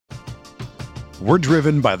We're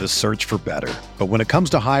driven by the search for better. But when it comes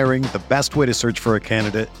to hiring, the best way to search for a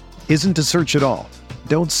candidate isn't to search at all.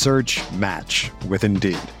 Don't search, match with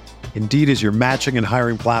Indeed. Indeed is your matching and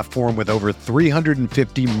hiring platform with over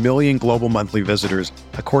 350 million global monthly visitors,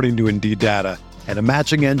 according to Indeed data, and a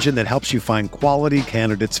matching engine that helps you find quality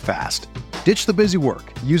candidates fast. Ditch the busy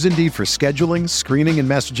work. Use Indeed for scheduling, screening, and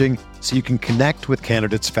messaging so you can connect with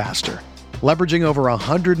candidates faster. Leveraging over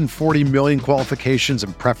 140 million qualifications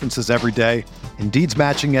and preferences every day, Indeed's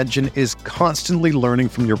matching engine is constantly learning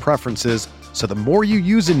from your preferences, so the more you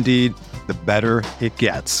use Indeed, the better it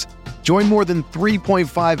gets. Join more than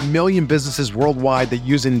 3.5 million businesses worldwide that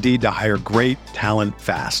use Indeed to hire great talent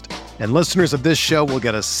fast. And listeners of this show will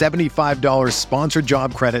get a $75 sponsored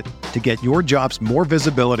job credit to get your jobs more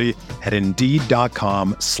visibility at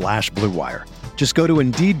Indeed.com/Blue Wire. Just go to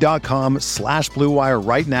Indeed.com/Blue Wire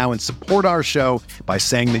right now and support our show by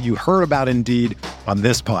saying that you heard about Indeed on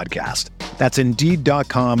this podcast. That's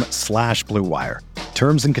Indeed.com/Blue Wire.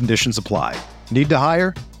 Terms and conditions apply. Need to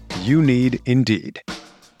hire? You need Indeed.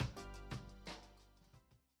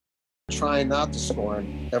 Trying not to score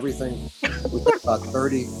and everything. We got about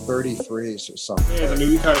 30 threes or something. Yeah, I mean,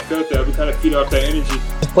 we kind of felt that. We kind of feed off that energy.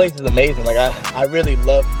 This place is amazing. Like I really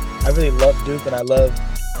love Duke, and I love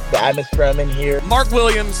the atmosphere I'm in here. Mark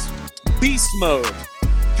Williams, beast mode.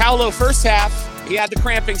 Paolo first half, he had the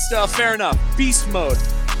cramping stuff. Fair enough. Beast mode.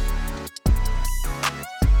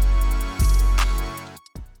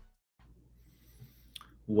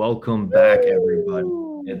 Welcome back, everybody.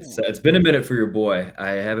 It's been a minute for your boy. I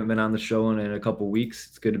haven't been on the show in a couple weeks.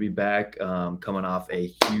 It's good to be back. Coming off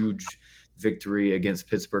a huge victory against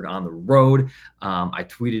Pittsburgh on the road. I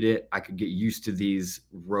tweeted it. I could get used to these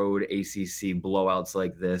road ACC blowouts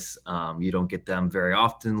like this. You don't get them very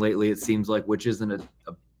often lately, it seems like, which isn't a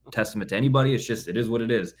testament to anybody. It's just, it is what it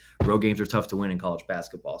is. Road games are tough to win in college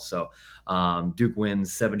basketball. So Duke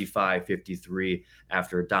wins 75-53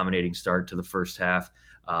 after a dominating start to the first half.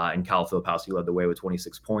 And Kyle Filipowski led the way with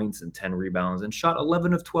 26 points and 10 rebounds and shot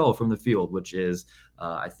 11 of 12 from the field, which is,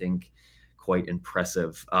 I think, quite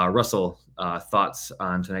impressive. Russell, thoughts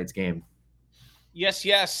on tonight's game? Yes.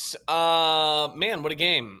 Man, what a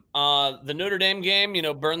game. The Notre Dame game,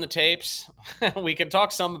 burn the tapes. We can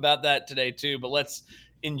talk some about that today too, but let's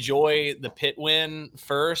enjoy the Pitt win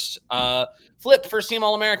first. Flip, first team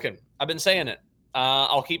All-American. I've been saying it.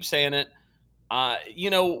 I'll keep saying it. I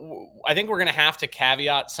think we're going to have to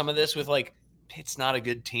caveat some of this with Pitt's not a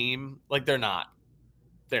good team. They're not,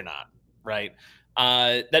 right?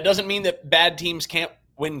 That doesn't mean that bad teams can't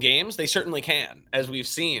win games. They certainly can, as we've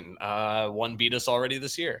seen. One beat us already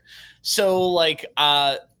this year. So I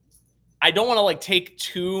don't want to take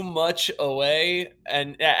too much away.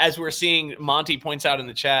 And as we're seeing, Monty points out in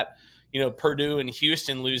the chat, Purdue and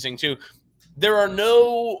Houston losing too. There are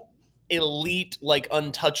no elite,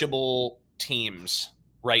 untouchable teams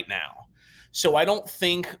right now. So I don't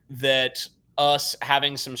think that us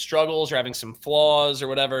having some struggles or having some flaws or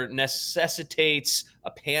whatever necessitates a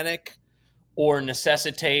panic or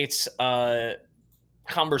necessitates a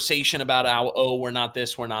conversation about how, we're not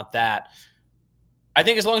this, we're not that. I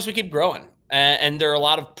think as long as we keep growing, and there are a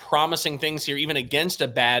lot of promising things here, even against a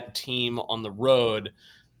bad team on the road.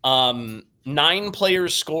 9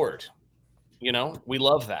 players scored. We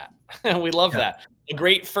love that. We love that. A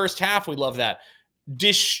great first half. We love that.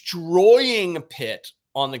 Destroying Pitt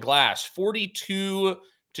on the glass,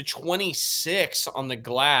 42-26 on the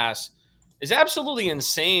glass, is absolutely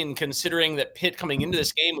insane, considering that Pitt coming into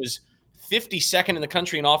this game was 52nd in the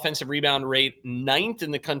country in offensive rebound rate, 9th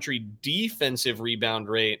in the country defensive rebound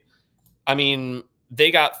rate. I mean,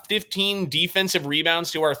 they got 15 defensive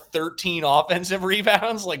rebounds to our 13 offensive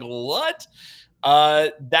rebounds. What?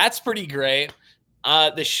 That's pretty great.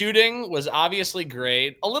 The shooting was obviously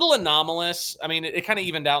great. A little anomalous. I mean, it kind of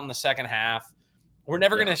evened out in the second half. We're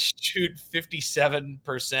never going to shoot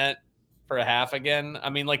 57% for a half again.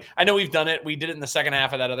 I mean, I know we've done it. We did it in the second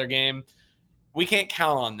half of that other game. We can't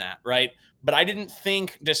count on that, right? But I didn't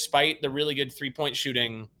think, despite the really good three-point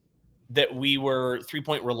shooting, that we were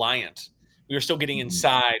three-point reliant. We were still getting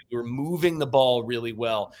inside. We were moving the ball really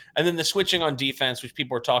well. And then the switching on defense, which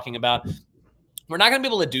people are talking about, we're not going to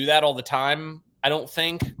be able to do that all the time, I don't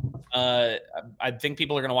think. I think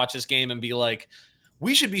people are going to watch this game and be like,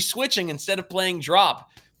 we should be switching instead of playing drop.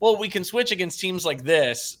 Well, we can switch against teams like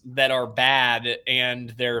this that are bad and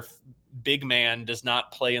their big man does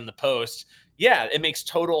not play in the post. Yeah, it makes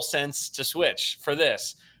total sense to switch for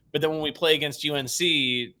this. But then when we play against UNC,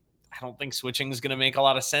 I don't think switching is going to make a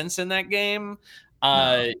lot of sense in that game.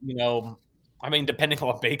 No. I mean, depending on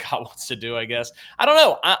what Baycott wants to do, I guess. I don't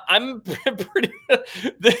know. I'm pretty.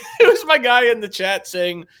 It was my guy in the chat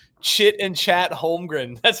saying "chit and chat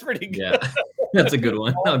Holmgren." That's pretty good. Yeah, that's a good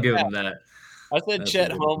one. I'll give him that. I said That's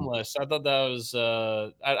Chet homeless. I thought that was.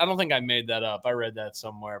 I don't think I made that up. I read that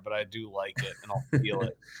somewhere, but I do like it and I'll feel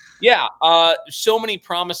it. Yeah. So many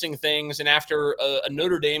promising things, and after a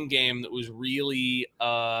Notre Dame game that was really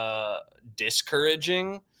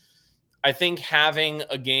discouraging, I think having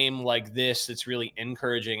a game like this that's really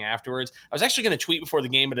encouraging afterwards. I was actually going to tweet before the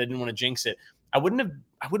game, but I didn't want to jinx it. I wouldn't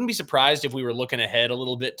be surprised if we were looking ahead a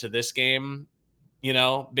little bit to this game,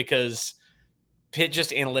 because Pitt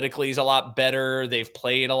just analytically is a lot better. They've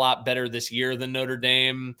played a lot better this year than Notre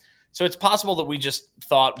Dame. So it's possible that we just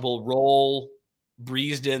thought we'll roll,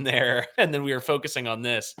 breezed in there, and then we were focusing on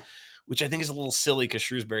this, which I think is a little silly because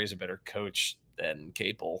Shrewsbury is a better coach than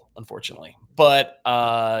Capel, unfortunately. But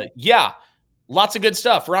yeah, lots of good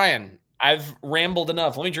stuff. Ryan, I've rambled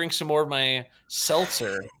enough. Let me drink some more of my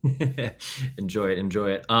seltzer. Enjoy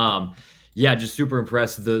it. Yeah, just super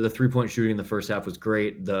impressed. The 3-point shooting in the first half was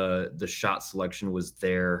great. The shot selection was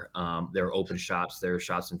there. There were open shots. There were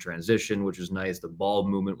shots in transition, which was nice. The ball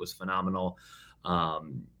movement was phenomenal.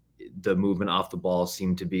 The movement off the ball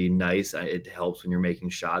seemed to be nice. It helps when you're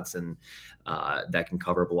making shots, and that can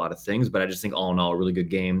cover up a lot of things. But I just think all in all, a really good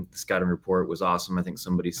game. The scouting report was awesome. I think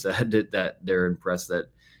somebody said that they're impressed that,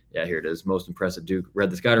 yeah, here it is. Most impressed at Duke. Read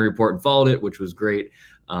the scouting report and followed it, which was great.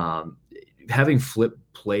 Having Flip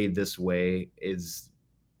play this way is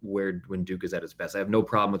when Duke is at its best. I have no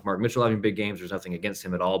problem with Mark Mitchell having big games. There's nothing against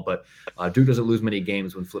him at all, but Duke doesn't lose many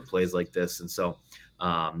games when Flip plays like this. And so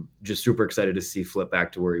just super excited to see Flip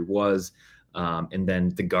back to where he was. And then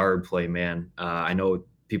the guard play, man. I know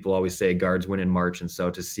people always say guards win in March. And so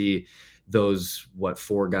to see those,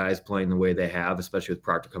 4 guys playing the way they have, especially with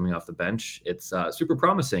Proctor coming off the bench, it's super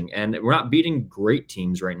promising. And we're not beating great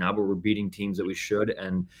teams right now, but we're beating teams that we should,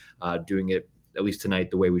 and doing it, at least tonight,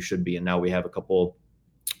 the way we should be. And now we have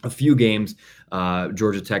a few games,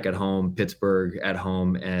 Georgia Tech at home, Pittsburgh at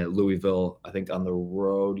home, and Louisville, I think on the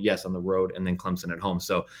road. Yes, on the road, and then Clemson at home.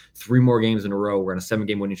 So 3 more games in a row. We're on a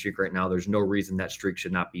 7-game winning streak right now. There's no reason that streak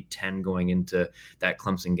should not be 10 going into that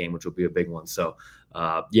Clemson game, which will be a big one. So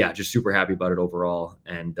yeah, just super happy about it overall.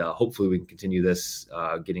 And hopefully we can continue this,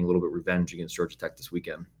 getting a little bit revenge against Georgia Tech this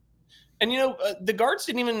weekend. And, the guards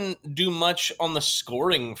didn't even do much on the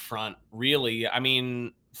scoring front, really. I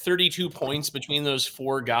mean, 32 points between those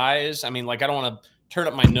 4 guys. I mean, I don't want to turn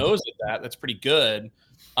up my nose at that. That's pretty good.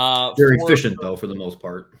 Very efficient, though, for the most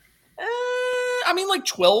part. I mean,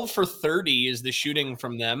 12 for 30 is the shooting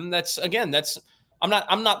from them.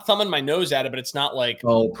 I'm not thumbing my nose at it, but it's not like.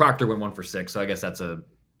 Oh, Proctor went 1 for 6, so I guess that's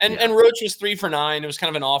And Roach was 3 for 9. It was kind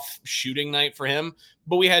of an off shooting night for him.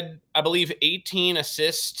 But we had, I believe, 18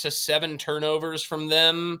 assists to 7 turnovers from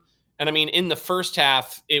them. And I mean, in the first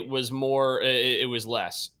half, it was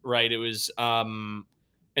less, right? It was in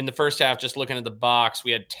the first half, just looking at the box, we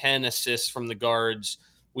had 10 assists from the guards.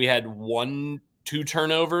 We had 1-2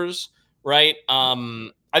 turnovers, right?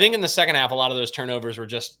 I think in the second half, a lot of those turnovers were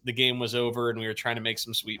just the game was over and we were trying to make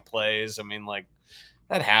some sweet plays. I mean,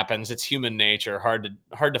 that happens. It's human nature. Hard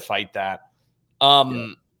to fight that.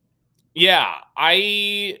 Yeah,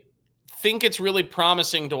 I think it's really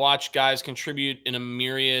promising to watch guys contribute in a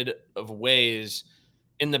myriad of ways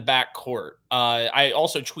in the backcourt. I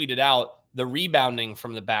also tweeted out the rebounding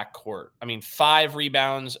from the backcourt. I mean, 5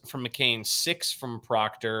 rebounds from McCain, 6 from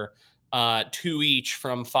Proctor, 2 each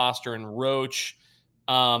from Foster and Roach.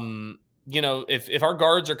 If our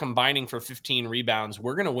guards are combining for 15 rebounds,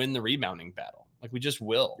 we're going to win the rebounding battle. We just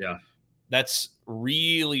will. Yeah. That's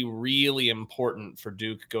really, really important for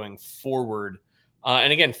Duke going forward.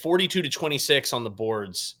 And again, 42-26 on the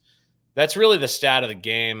boards. That's really the stat of the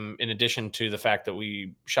game, in addition to the fact that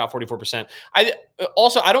we shot 44%. I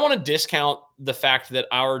don't want to discount the fact that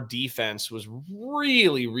our defense was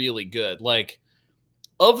really, really good.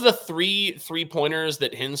 Of the 3 3-pointers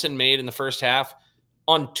that Hinson made in the first half,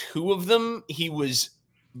 on 2 of them, he was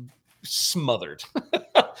smothered.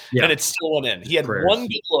 Yeah. And it still went in. He had Prayers. 1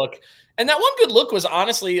 good look. And that 1 good look was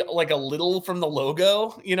honestly a little from the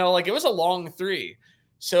logo, it was a long 3.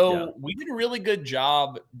 So we did a really good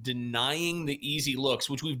job denying the easy looks,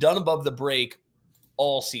 which we've done above the break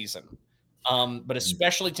all season. But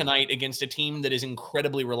especially tonight against a team that is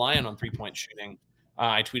incredibly reliant on 3-point shooting.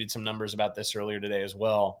 I tweeted some numbers about this earlier today as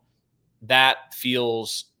well. That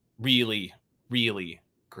feels really, really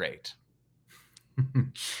great.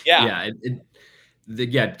 Yeah.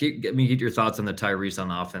 Get your thoughts on the Tyrese on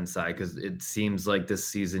the offense side, because it seems like this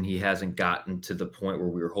season he hasn't gotten to the point where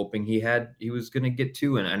we were hoping he was going to get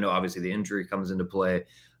to. And I know obviously the injury comes into play,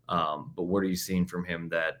 But what are you seeing from him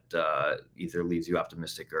that either leaves you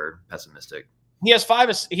optimistic or pessimistic? He had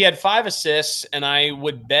 5 assists, and I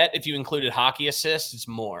would bet if you included hockey assists, it's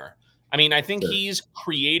more. I mean, I think he's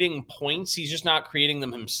creating points. He's just not creating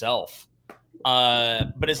them himself.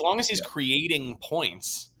 But as long as he's creating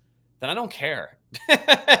points, then I don't care.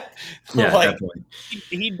 Definitely.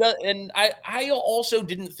 He does. And I also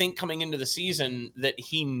didn't think coming into the season that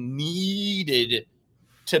he needed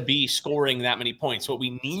to be scoring that many points. What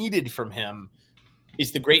we needed from him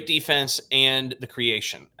is the great defense and the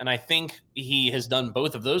creation. And I think he has done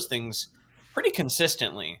both of those things pretty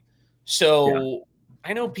consistently. So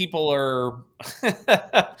I know people are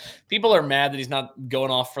mad that he's not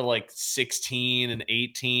going off for like 16 and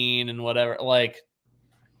 18 and whatever. Like,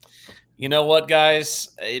 you know what, guys?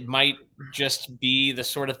 It might just be the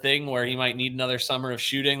sort of thing where he might need another summer of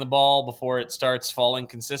shooting the ball before it starts falling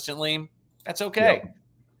consistently. That's okay.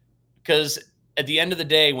 Because at the end of the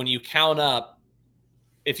day, when you count up,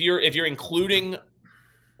 if you're including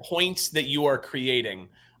points that you are creating,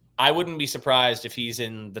 I wouldn't be surprised if he's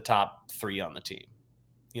in the top 3 on the team.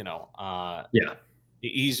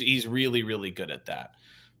 He's really, really good at that.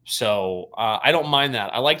 So I don't mind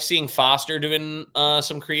that. I liked seeing Foster doing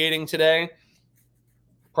some creating today.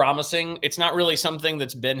 Promising. It's not really something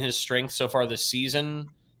that's been his strength so far this season.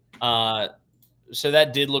 So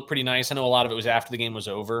that did look pretty nice. I know a lot of it was after the game was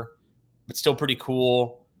over, but still pretty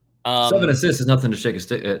cool. 7 assists is nothing to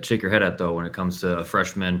shake your head at, though, when it comes to a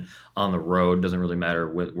freshman on the road. Doesn't really matter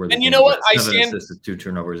where the and you know what? 7 assists, 2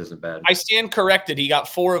 turnovers isn't bad. I stand corrected. He got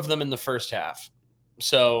 4 of them in the first half.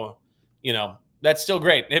 So, that's still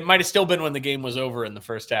great. It might have still been when the game was over in the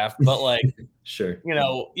first half, but like, sure.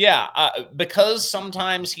 Because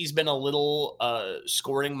sometimes he's been a little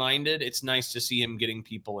scoring minded. It's nice to see him getting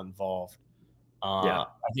people involved. I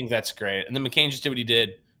think that's great. And then McCain just did what he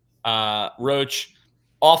did. Roach,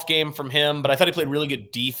 off game from him, but I thought he played really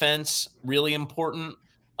good defense, really important.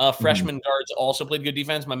 Freshman guards also played good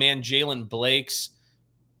defense. My man Jalen Blake's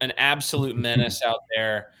an absolute menace out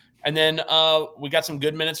there. And then we got some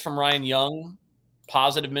good minutes from Ryan Young,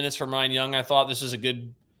 positive minutes from Ryan Young. I thought this was a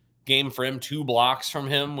good game for him. 2 blocks from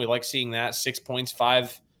him. We like seeing that. 6 points,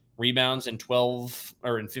 5 rebounds in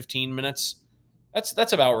 15 minutes.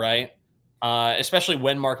 That's about right. Especially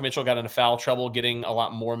when Mark Mitchell got into foul trouble, getting a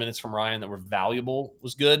lot more minutes from Ryan that were valuable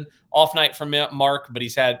was good. Off night from Mark, but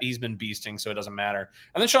he's been beasting, so it doesn't matter.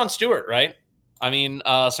 And then Sean Stewart, right? I mean,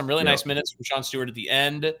 some really nice minutes from Sean Stewart at the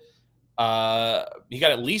end. He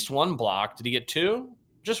got at least 1 block. Did he get 2?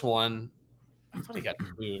 Just 1. I thought he got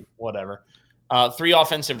 2. Whatever. 3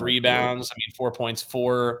 offensive rebounds. I mean, 4 points,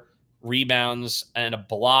 4 rebounds, and a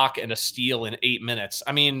block and a steal in 8 minutes.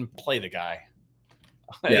 I mean, play the guy.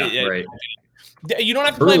 Yeah, right. You don't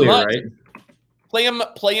have to play much. Right? Play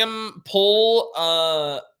him, pull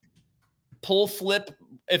flip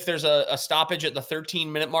if there's a stoppage at the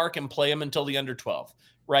 13-minute mark and play him until the under 12,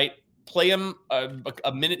 right? Play him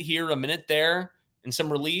a minute here, a minute there, and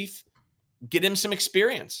some relief. Get him some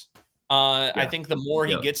experience. I think the more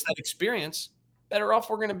he gets that experience, better off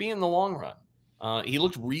we're going to be in the long run. He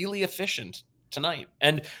looked really efficient tonight.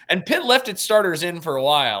 And Pitt left its starters in for a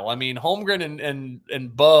while. I mean, Holmgren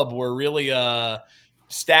and Bub were really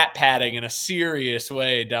stat padding in a serious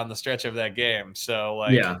way down the stretch of that game. So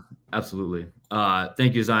yeah, absolutely.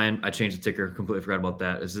 Thank you, Zion. I changed the ticker. Completely forgot about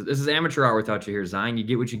that. This is amateur hour without you here, Zion. You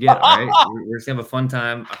get what you get. All right. We're just gonna have a fun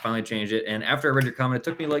time. I finally changed it. And after I read your comment, it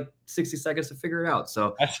took me like 60 seconds to figure it out.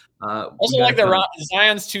 So also like the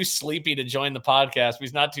Zion's too sleepy to join the podcast.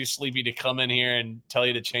 He's not too sleepy to come in here and tell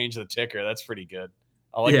you to change the ticker. That's pretty good.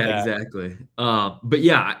 I like that. Yeah, exactly. But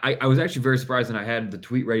yeah, I was actually very surprised when I had the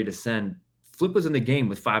tweet ready to send. Flip was in the game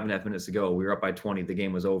with 5.5 minutes to go. We were up by 20. The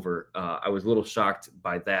game was over. I was a little shocked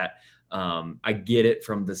by that. I get it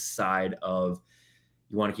from the side of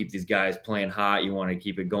you want to keep these guys playing hot. You want to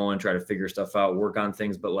keep it going, try to figure stuff out, work on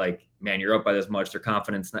things. But like, man, you're up by this much. Their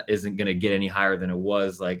confidence isn't going to get any higher than it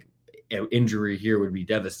was. Like, an injury here would be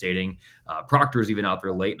devastating. Proctor's even out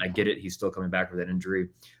there late, and I get it. He's still coming back with that injury.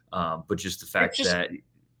 But just the fact that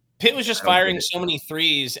Pitt was just firing so many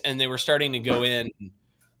threes, and they were starting to go in.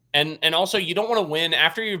 And also, you don't want to win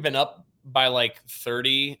after you've been up by like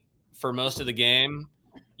 30 for most of the game.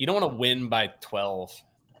 You don't want to win by 12.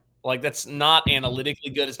 Like, that's not analytically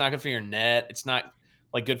good. It's not good for your net. It's not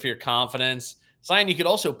like good for your confidence. Zion, you could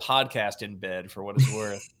also podcast in bed for what it's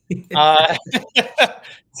worth.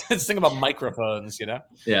 Let's think about microphones, you know?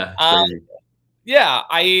 Yeah. Yeah.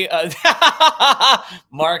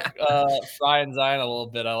 Mark Fry and Zion a little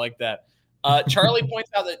bit. I like that. Charlie points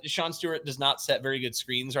out that Sean Stewart does not set very good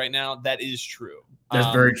screens right now. That is true.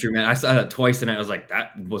 That's very true, man. I saw that twice, and I was like,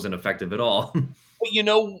 that wasn't effective at all. But you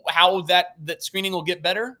know how that screening will get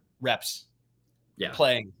better? Reps. Yeah.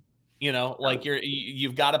 Playing. Like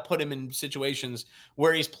you've got to put him in situations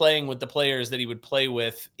where he's playing with the players that he would play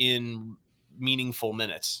with in meaningful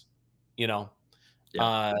minutes. Yeah.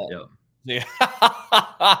 Yeah.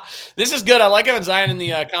 This is good. I like having Zion in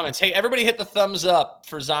the comments. Hey, everybody hit the thumbs up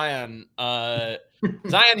for Zion.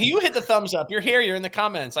 Zion, you hit the thumbs up. You're here. You're in the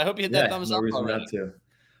comments. I hope you hit that thumbs no up reason already. not to.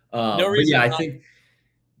 No reason I not. think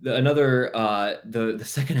the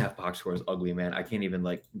second half box score is ugly, man. I can't even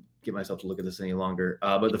get myself to look at this any longer.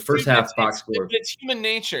 But the first half box score, it's human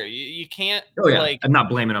nature. You can't. Oh yeah, I'm not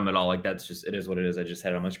blaming them at all. That's just, it is what it is. I just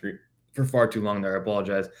had it on my screen for far too long there. I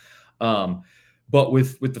apologize. But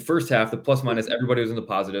with the first half, the plus minus, everybody was in the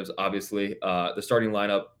positives. Obviously, the starting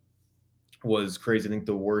lineup was crazy. I think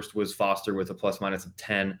the worst was Foster with a plus minus of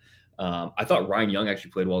 10. I thought Ryan Young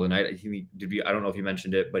actually played well tonight. I don't know if you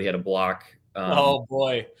mentioned it, but he had a block. Oh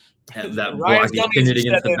boy, that block, he pinned it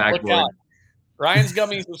against the backboard. Ryan's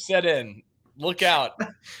gummies have set in. Look out.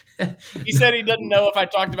 He said he doesn't know if I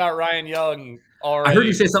talked about Ryan Young already. I heard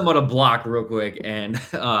you say something about a block real quick, and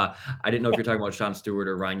I didn't know if you're talking about Sean Stewart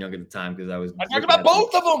or Ryan Young at the time, because I talked about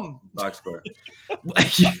both of them. Box score.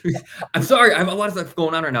 I'm sorry. I have a lot of stuff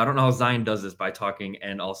going on right now. I don't know how Zion does this by talking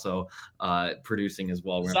and also producing as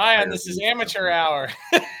well. Zion, this is amateur hour.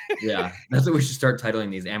 Yeah, that's what we should start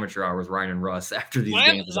titling these, amateur hours, Ryan and Russ, after these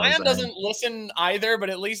games. Zion doesn't listen either,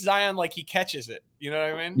 but at least Zion, he catches it. You know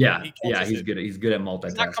what I mean? Yeah, he's good. He's good at multitasking.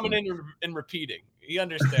 He's not coming in and repeating. He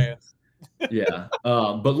understands. Yeah.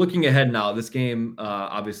 But looking ahead now, this game,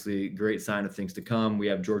 obviously great sign of things to come. We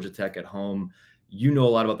have Georgia Tech at home. You know a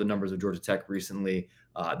lot about the numbers of Georgia Tech recently.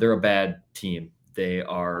 They're a bad team. They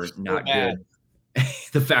are not good.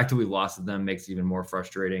 The fact that we lost to them makes it even more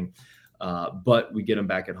frustrating. But we get them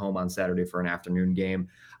back at home on Saturday for an afternoon game.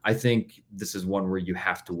 I think this is one where you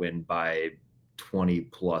have to win by 20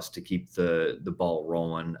 plus to keep the ball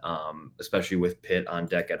rolling, especially with Pitt on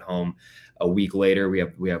deck at home. A week later, we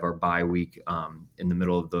have our bye week in the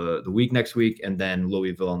middle of the week next week, and then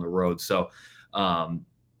Louisville on the road. So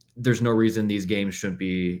there's no reason these games shouldn't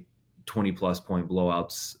be 20 plus point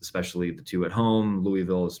blowouts, especially the two at home.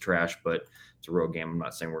 Louisville is trash, but it's a road game. I'm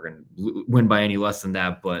not saying we're going to win by any less than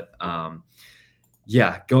that, but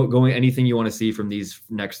going anything you want to see from these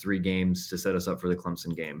next three games to set us up for the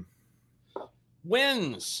Clemson game.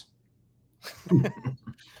 Wins.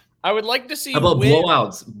 I would like to see. How about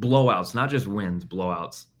blowouts, not just wins,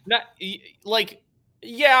 blowouts. I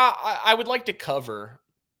would like to cover.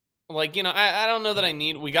 I don't know that I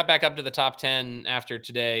need. We got back up to the top 10 after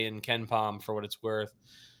today in Ken Palm, for what it's worth.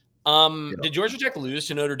 Did Georgia Tech lose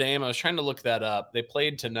to Notre Dame? I was trying to look that up. They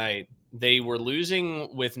played tonight. They were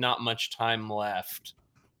losing with not much time left,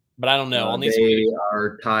 but I don't know. They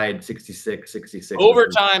are tied 66-66.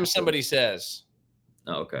 Overtime, somebody says.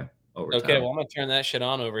 Oh, okay. Overtime. Okay, well, I'm going to turn that shit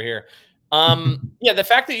on over here. The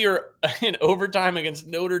fact that you're in overtime against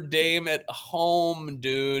Notre Dame at home,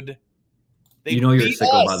 dude. You're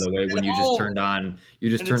sicko, by the way, when you just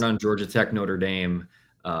turned on Georgia Tech Notre Dame.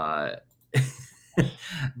 Yeah,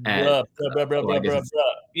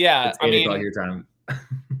 I mean, your time.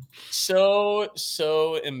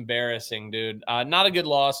 so embarrassing, dude. Not a good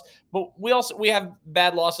loss, but we have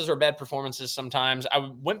bad losses or bad performances sometimes.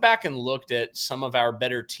 I went back and looked at some of our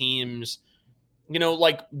better teams.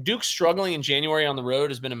 Duke struggling in January on the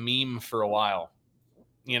road has been a meme for a while.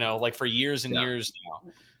 For years and years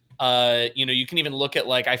now. You can even look at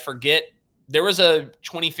I forget, there was a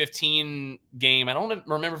 2015 game. I don't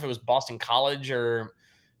remember if it was Boston College or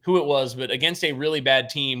who it was, but against a really bad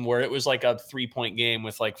team where it was a 3-point game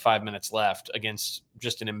with 5 minutes left against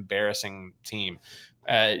just an embarrassing team.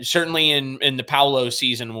 Certainly in the Paolo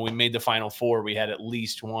season, when we made the Final Four, we had at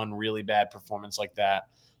least one really bad performance like that.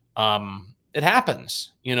 It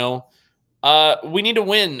happens, we need to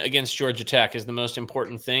win against Georgia Tech is the most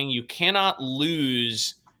important thing. You cannot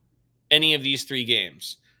lose any of these three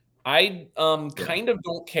games. I kind of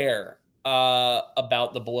don't care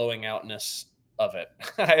about the blowing outness of it.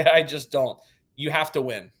 I just don't. You have to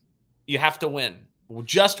win.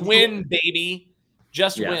 Just win, baby.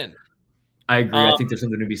 Just win. I agree. I think there's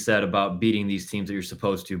something to be said about beating these teams that you're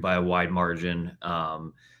supposed to by a wide margin,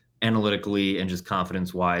 analytically and just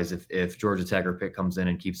confidence-wise. If Georgia Tech or Pitt comes in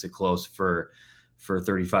and keeps it close for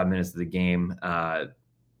 35 minutes of the game,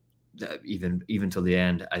 even till the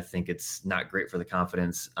end, I think it's not great for the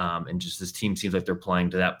confidence. And just this team seems like they're playing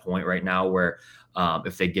to that point right now where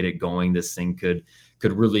if they get it going, this thing could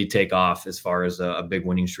really take off as far as a big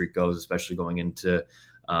winning streak goes, especially going into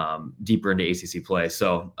deeper into ACC play.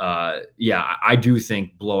 So I do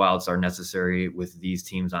think blowouts are necessary with these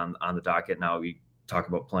teams on the docket. Now we talk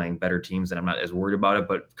about playing better teams, and I'm not as worried about it.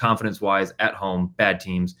 But confidence-wise, at home, bad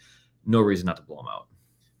teams, no reason not to blow them out.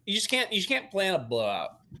 You just can't plan a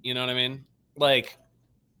blowout. You know what I mean? Like,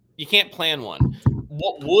 you can't plan one.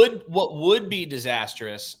 What would be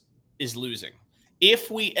disastrous is losing. If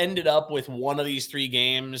we ended up with one of these 3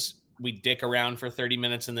 games, we dick around for 30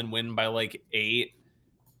 minutes and then win by like 8,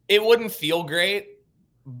 it wouldn't feel great,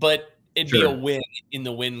 but it'd be a win in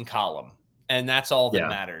the win column. And that's all that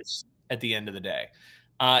matters at the end of the day.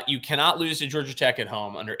 You cannot lose to Georgia Tech at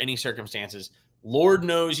home under any circumstances. Lord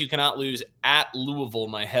knows you cannot lose at Louisville,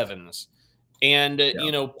 my heavens. And,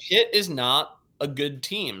 Pitt is not a good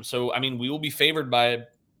team. So, I mean, we will be favored by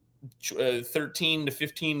 13 to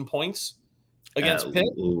 15 points against Pitt.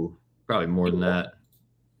 Probably more than that.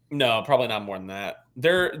 No, probably not more than that.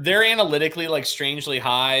 They're analytically like strangely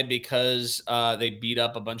high because they beat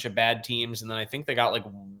up a bunch of bad teams, and then I think they got like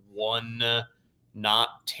one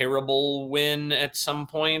not terrible win at some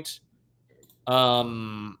point. Yeah,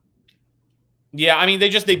 I mean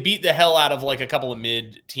they beat the hell out of like a couple of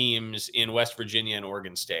mid teams in West Virginia and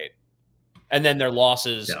Oregon State, and then their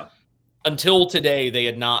losses until today they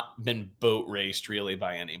had not been boat raced really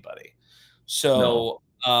by anybody. So.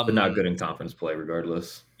 But not good in conference play,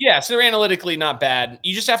 regardless. Yeah, so they're analytically not bad.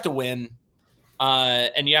 You just have to win,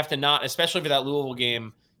 and you have to not, especially for that Louisville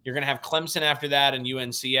game. You're going to have Clemson after that and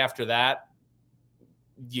UNC after that.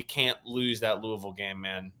 You can't lose that Louisville game,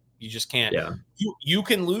 man. You just can't. Yeah. You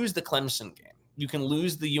can lose the Clemson game. You can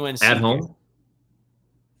lose the UNC at game. home.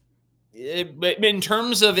 In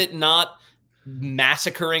terms of it not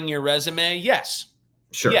massacring your resume, yes.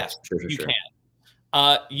 Sure. Yes, sure.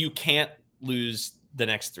 Can. You can't lose the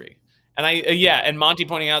next 3. And and Monty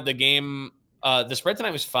pointing out the game, the spread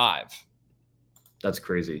tonight was 5. That's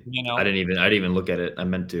crazy. I didn't even look at it. I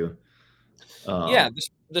meant to.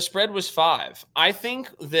 The spread was 5. I think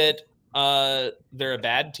that they're a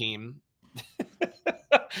bad team.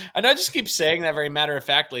 And I just keep saying that very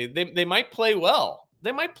matter-of-factly. They might play well.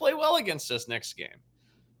 They might play well against us next game.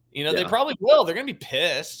 They probably will. They're going to be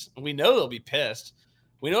pissed. We know they'll be pissed.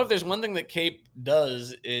 We know if there's one thing that Cape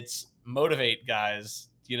does, it's motivate guys.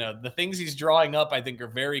 The things he's drawing up, I think, are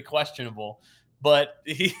very questionable, but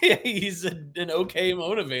he's an okay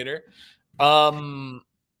motivator.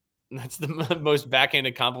 That's the most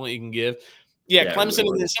backhanded compliment you can give. Yeah, Clemson.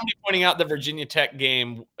 Really. Somebody pointing out the Virginia Tech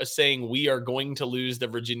game, saying we are going to lose the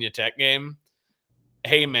Virginia Tech game.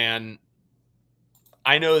 Hey, man,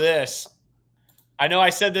 I know this. I know I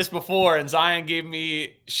said this before, and Zion gave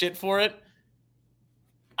me shit for it.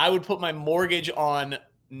 I would put my mortgage on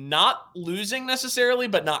not losing necessarily,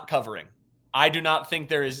 but not covering. I do not think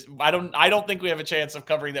there is. I don't think we have a chance of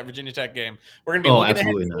covering that Virginia Tech game. We're going to be looking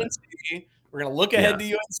ahead to UNC. We're going to look ahead to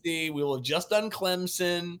UNC. We will have just done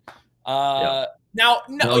Clemson. Now, no,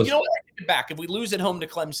 you know what? I take it back. If we lose at home to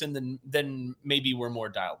Clemson, then maybe we're more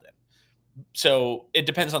dialed in. So it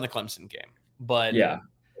depends on the Clemson game. But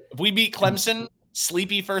if we beat Clemson,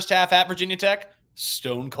 sleepy first half at Virginia Tech,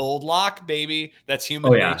 stone cold lock, baby. That's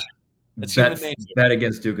human nature. That's bet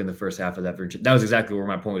against Duke in the first half of that. That was exactly where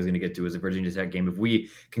my point was going to get to, is the Virginia Tech game. If we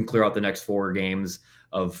can clear out the next 4 games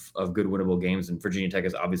of good winnable games, and Virginia Tech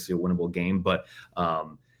is obviously a winnable game, but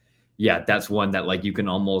that's one that like you can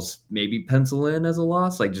almost maybe pencil in as a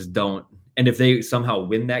loss. Like just don't. And if they somehow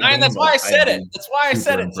win that game, that's why I said it. That's why I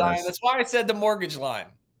said it, Zion. That's why I said the mortgage line.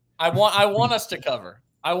 I want us to cover.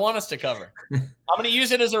 I'm going to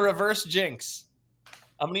use it as a reverse jinx.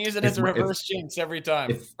 I'm going to use it as a reverse jinx every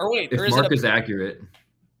time. If Mark is accurate,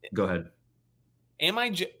 go ahead. Am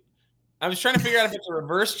I? I was trying to figure out if it's a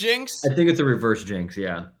reverse jinx. I think it's a reverse jinx.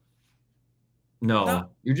 Yeah.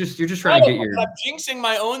 No, you're just trying to get your. I'm jinxing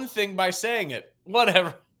my own thing by saying it.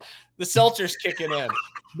 Whatever. The seltzer's kicking in.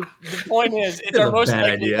 The point is, it's our most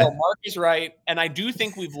likely. Mark is right, and I do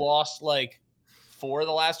think we've lost like 4 of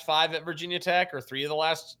the last 5 at Virginia Tech, or 3 of the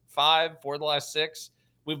last 5, 4 of the last 6.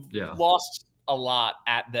 We've lost a lot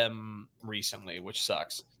at them recently, which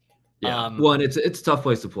sucks. Yeah. And it's a tough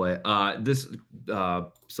place to play.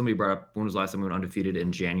 Somebody brought up, when was the last time we went undefeated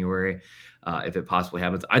in January? If it possibly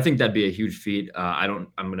happens, I think that'd be a huge feat. I'm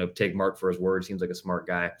going to take Mark for his word. Seems like a smart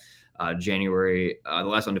guy. January, the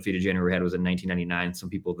last undefeated January we had was in 1999. Some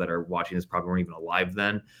people that are watching this probably weren't even alive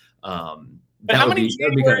then. That'd be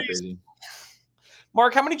kind of crazy.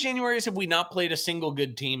 Mark, how many Januaries have we not played a single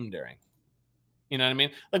good team during? You know what I mean?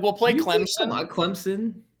 Like we'll play Clemson.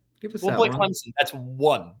 Clemson. We'll play Clemson. That's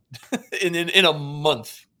 1 in a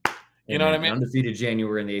month. You know what I mean? Undefeated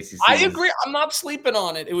January in the ACC. I agree. I'm not sleeping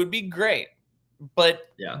on it. It would be great. But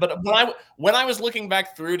when I was looking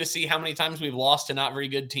back through to see how many times we've lost to not very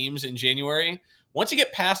good teams in January, once you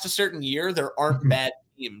get past a certain year, there aren't bad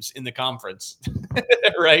teams in the conference,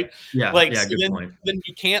 right? Yeah, Like, yeah, so good point. then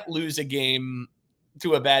you can't lose a game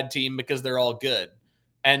to a bad team because they're all good.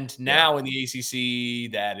 And now in the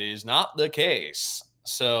ACC, that is not the case.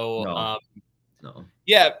 So, No. No.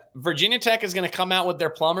 yeah, Virginia Tech is going to come out with their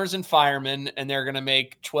plumbers and firemen, and they're going to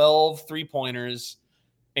make 12 3-pointers,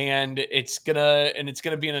 and it's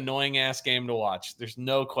gonna be an annoying ass game to watch. There's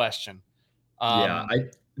no question. Yeah,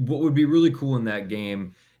 what would be really cool in that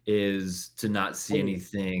game is to not see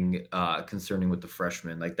anything concerning with the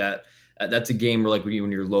freshmen like that. That's a game where like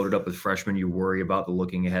when you're loaded up with freshmen, you worry about the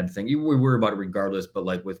looking ahead thing. You worry about it regardless, but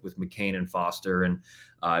like with McCain and Foster and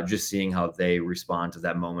just seeing how they respond to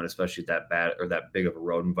that moment, especially that bad or that big of a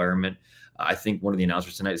road environment. I think one of the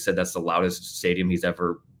announcers tonight said that's the loudest stadium he's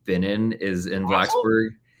ever been in is in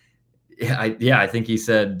Blacksburg. Yeah, I think he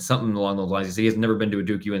said something along those lines. He said he has never been to a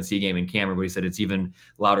Duke UNC game in Cameron, but he said it's even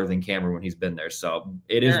louder than Cameron when he's been there. So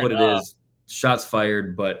it is what it is. Shots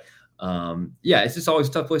fired, but yeah, it's just always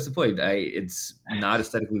a tough place to play. It's not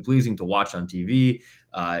aesthetically pleasing to watch on TV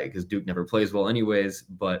because Duke never plays well, anyways.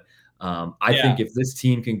 But I think if this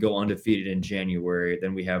team can go undefeated in January,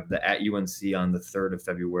 then we have the at UNC on the 3rd of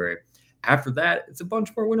February. After that, it's a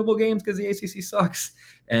bunch more winnable games because the ACC sucks.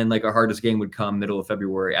 And like our hardest game would come middle of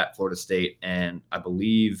February at Florida State. And I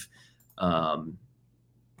believe did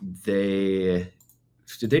they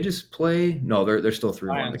just play? No, they're still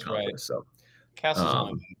 3-1 in the conference. Right. So Castle's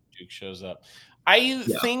on Duke shows up. I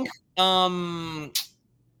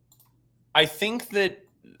think that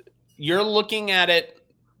you're looking at it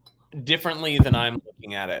differently than I'm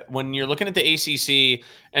looking at it. When you're looking at the ACC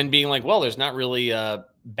and being like, well, there's not really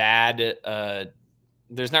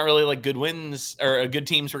there's not really like good wins or good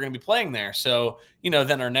teams we're going to be playing there. So,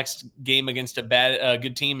 then our next game against a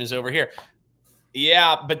good team is over here.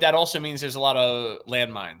 Yeah, but that also means there's a lot of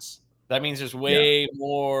landmines. That means there's way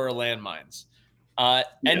more landmines.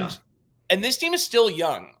 And this team is still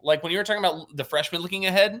young. Like when you were talking about the freshmen looking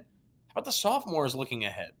ahead, how about the sophomores looking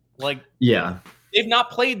ahead? Like, they've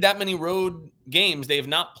not played that many road games. They have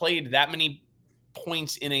not played that many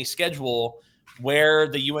points in a schedule where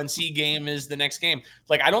the UNC game is the next game.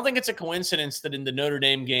 Like, I don't think it's a coincidence that in the Notre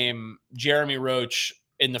Dame game, Jeremy Roach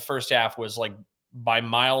in the first half was like by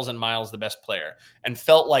miles and miles the best player and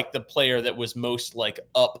felt like the player that was most like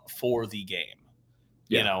up for the game.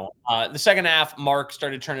 The second half, Mark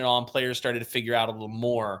started turning on, players started to figure out a little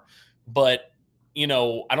more. But, I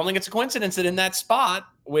don't think it's a coincidence that in that spot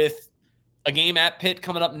with a game at Pitt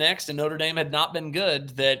coming up next and Notre Dame had not been good,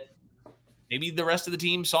 that maybe the rest of the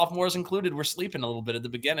team, sophomores included, were sleeping a little bit at the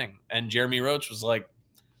beginning. And Jeremy Roach was like,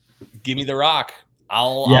 give me the rock.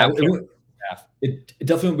 It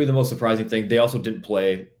definitely would be the most surprising thing. They also didn't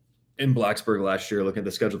play in Blacksburg last year. Looking at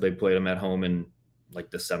the schedule, they played them at home in like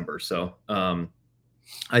December. So I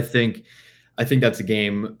think that's a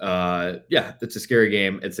game. It's a scary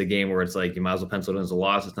game. It's a game where it's like you might as well pencil it in as a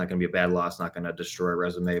loss. It's not going to be a bad loss. Not going to destroy a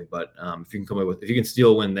resume. But if you can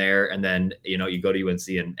steal a win there, and then you go to UNC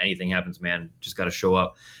and anything happens, man, just got to show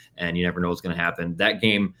up, and you never know what's going to happen. That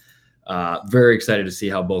game, very excited to see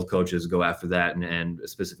how both coaches go after that, and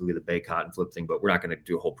specifically the Baycott and Flip thing. But we're not going to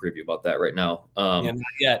do a whole preview about that right now. Not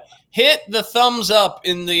yet. Hit the thumbs up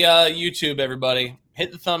in the YouTube, everybody.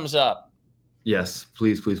 Hit the thumbs up. Yes,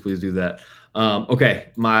 please do that. Okay,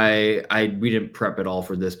 we didn't prep at all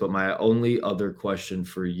for this, but my only other question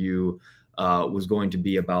for you was going to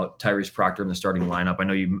be about Tyrese Proctor in the starting lineup. I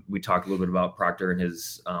know we talked a little bit about Proctor and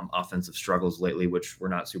his offensive struggles lately, which we're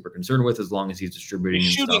not super concerned with as long as he's distributing.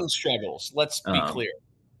 Shooting struggles. Let's be clear.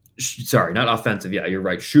 Sorry, not offensive. Yeah, you're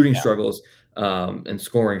right. Shooting struggles and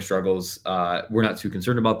scoring struggles. We're not too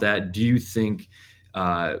concerned about that. Do you think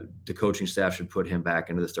the coaching staff should put him back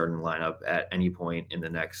into the starting lineup at any point in the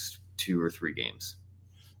next 2 or 3 games?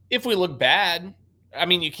 If we look bad, I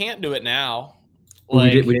mean, you can't do it now.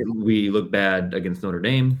 We look bad against Notre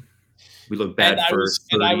Dame. We look bad for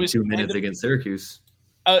 32 minutes against Syracuse.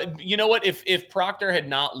 You know what? If Proctor had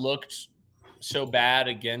not looked so bad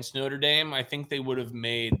against Notre Dame, I think they would have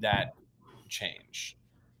made that change.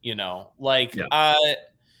 And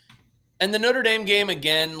the Notre Dame game,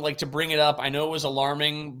 again, like to bring it up, I know it was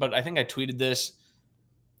alarming, but I think I tweeted this.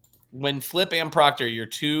 When Flip and Proctor, your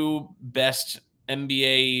two best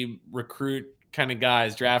NBA recruit kind of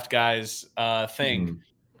guys, draft guys,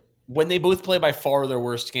 when they both play by far their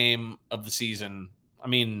worst game of the season, I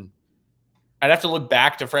mean, I'd have to look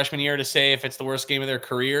back to freshman year to say if it's the worst game of their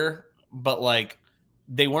career, but like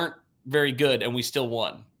they weren't very good and we still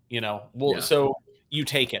won, so you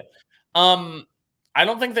take it. I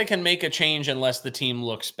don't think they can make a change unless the team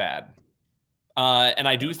looks bad. And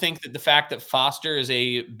I do think that the fact that Foster is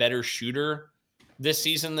a better shooter this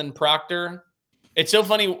season than Proctor It's so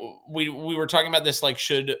funny. We were talking about this, like,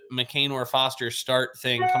 should McCain or Foster start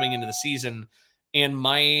thing coming into the season. And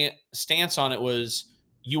my stance on it was,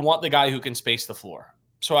 you want the guy who can space the floor.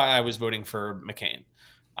 So I was voting for McCain.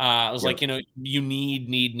 I was like, you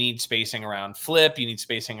need spacing around Flip. You need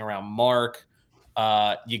spacing around Mark.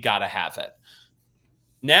 You got to have it.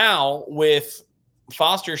 Now, with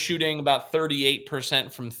Foster shooting about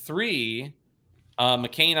 38% from three,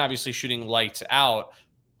 McCain obviously shooting lights out,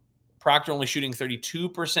 Proctor only shooting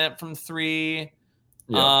 32% from three.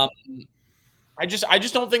 Yeah. I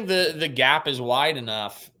just don't think the gap is wide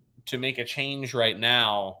enough to make a change right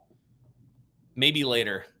now. Maybe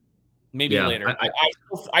later. Later.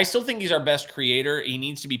 I still think he's our best creator. He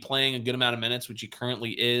needs to be playing a good amount of minutes, which he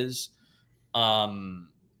currently is. But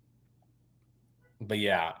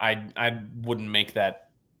yeah, I wouldn't make that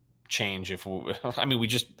change we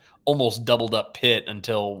just almost doubled up Pitt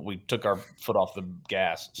until we took our foot off the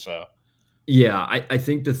gas. So yeah, I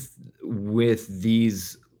think with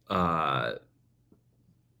these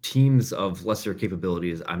teams of lesser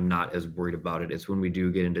capabilities, I'm not as worried about it. It's when we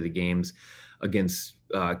do get into the games against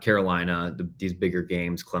Carolina, these bigger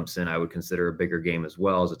games, Clemson, I would consider a bigger game as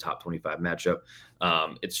well as a top 25 matchup.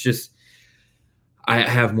 It's just, I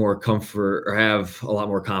have more comfort, or have a lot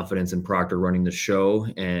more confidence in Proctor running the show,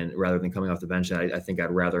 and rather than coming off the bench. I think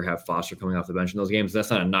I'd rather have Foster coming off the bench in those games.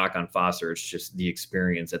 That's not a knock on Foster. It's just the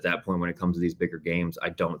experience at that point when it comes to these bigger games. I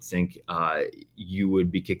don't think you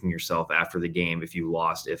would be kicking yourself after the game if you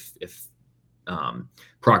lost, if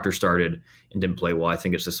Proctor started and didn't play well. I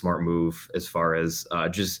think it's a smart move as far as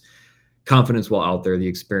just confidence while out there. The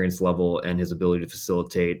experience level and his ability to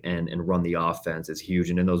facilitate and run the offense is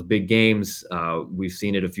huge. And in those big games, we've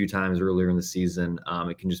seen it a few times earlier in the season.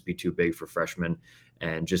 It can just be too big for freshmen,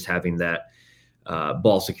 and just having that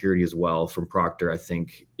ball security as well from Proctor, I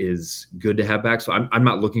think, is good to have back. So I'm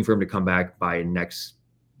not looking for him to come back by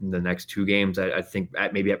the next two games. I think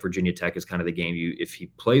maybe at Virginia Tech is kind of the game if he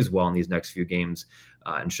plays well in these next few games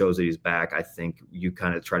and shows that he's back, I think you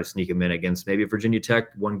kind of try to sneak him in against maybe Virginia Tech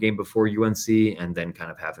one game before UNC, and then kind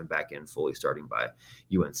of have him back in fully starting by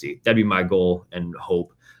UNC. That'd be my goal and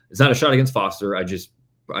hope. It's not a shot against Foster.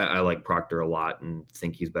 I like Proctor a lot and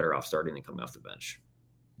think he's better off starting than coming off the bench.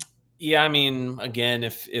 Yeah, I mean, again,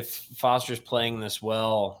 if Foster's playing this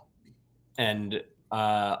well and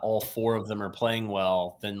all four of them are playing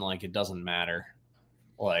well, then like it doesn't matter.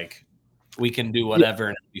 Like, we can do whatever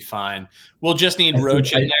and it'll be fine. We'll just need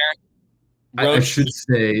Roach in there. I should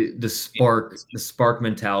say the spark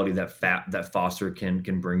mentality that Foster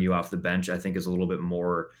can bring you off the bench, I think, is a little bit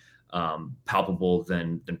more palpable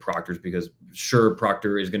than Proctor's, because sure,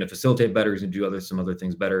 Proctor is going to facilitate better, he's going to do some other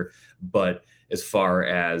things better, but as far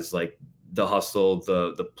as like the hustle,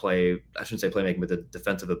 the play, I shouldn't say playmaking, but the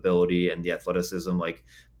defensive ability and the athleticism, like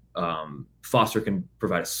Foster can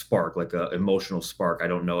provide a spark, like an emotional spark. I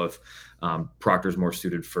don't know if Proctor's more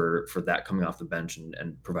suited for that, coming off the bench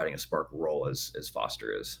and providing a spark role as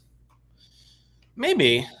Foster is.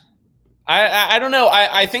 Maybe. I don't know.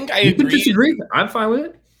 I think I agree. You can disagree. I'm fine with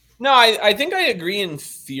it. No, I think I agree in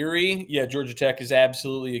theory. Yeah, Georgia Tech is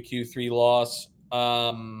absolutely a Q3 loss.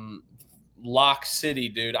 Lock City,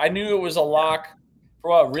 dude. I knew it was a lock for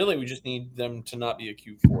a while. Really, we just need them to not be a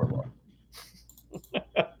Q4 lock.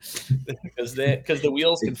 because the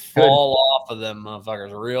wheels can fall off of them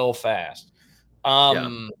motherfuckers real fast.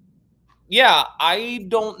 Yeah, I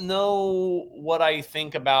don't know what I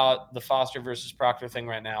think about the Foster versus Proctor thing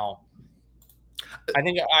right now.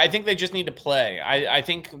 I think they just need to play. I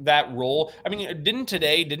think that role. I mean, didn't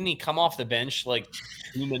he come off the bench like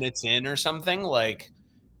 2 minutes in or something? Like,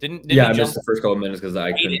 didn't I missed the first couple of minutes because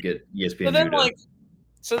I couldn't get ESPN. So then,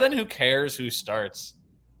 so then who cares who starts?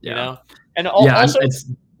 You know, and also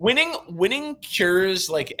winning cures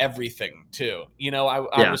like everything too. You know,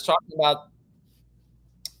 I was talking about.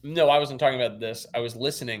 No, I wasn't talking about this. I was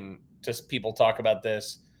listening to people talk about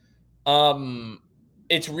this.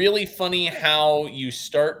 It's really funny how you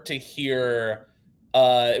start to hear.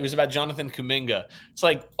 It was about Jonathan Kuminga. It's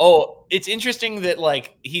like, oh, it's interesting that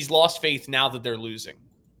like he's lost faith now that they're losing.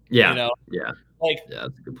 Yeah, you know? Yeah. Like, that's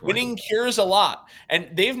a good point. Winning cures a lot, and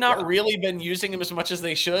they've not really been using him as much as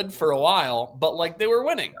they should for a while. But like, they were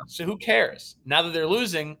winning, so who cares? Now that they're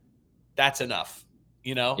losing, that's enough.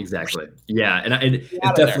 You know, exactly. Yeah, and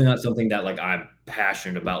it's definitely not something that like I'm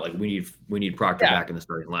passionate about. Like, we need Proctor back in the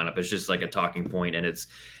starting lineup. It's just like a talking point, and it's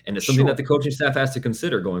something that the coaching staff has to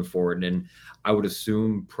consider going forward. And I would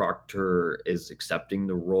assume Proctor is accepting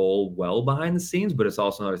the role well behind the scenes, but it's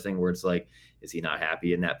also another thing where it's like, is he not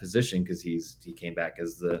happy in that position because he came back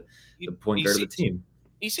as the point guard of the team?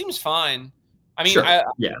 He seems fine. I mean, I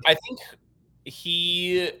think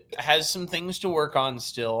he has some things to work on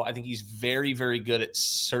still. I think he's very, very good at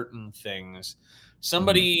certain things.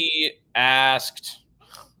 Somebody asked,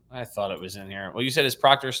 I thought it was in here. Well, you said, is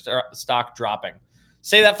Proctor stock dropping?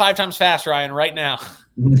 Say that 5 times fast, Ryan, right now.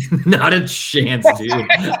 Not a chance, dude.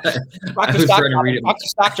 Proctor stock dropping. Proctor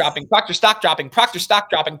stock dropping. Proctor stock dropping. Proctor stock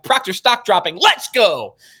dropping. Proctor stock dropping. Let's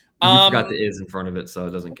go. You forgot the is in front of it, so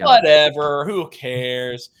it doesn't count. Whatever. Who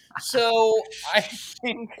cares? So I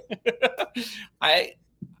think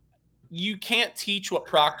you can't teach what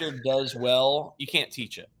Proctor does well. You can't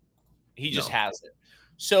teach it. He just has it.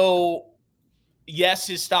 So yes,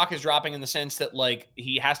 his stock is dropping in the sense that like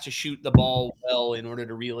he has to shoot the ball well in order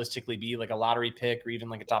to realistically be like a lottery pick or even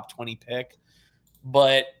like a top 20 pick.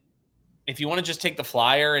 But if you want to just take the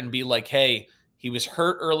flyer and be like, hey, he was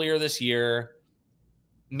hurt earlier this year.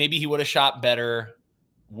 Maybe he would have shot better.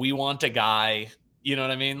 We want a guy. You know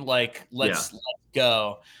what I mean? Like, let's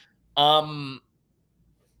go. I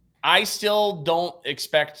still don't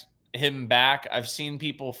expect him back. I've seen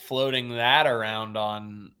people floating that around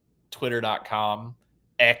on Twitter.com,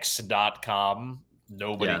 X.com.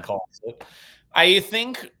 Nobody calls it. I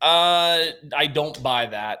think I don't buy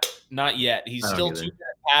that. Not yet. He's still too good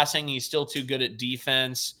at passing. He's still too good at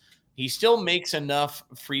defense. He still makes enough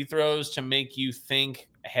free throws to make you think,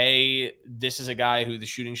 hey, this is a guy who the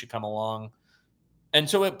shooting should come along. And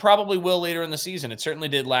so it probably will later in the season. It certainly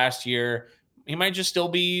did last year. He might just still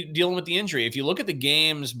be dealing with the injury. If you look at the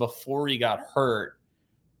games before he got hurt,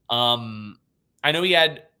 I know he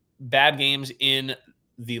had bad games in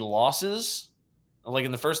the losses, like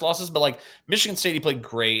in the first losses, but like Michigan State, he played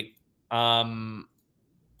great.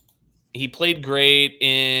 He played great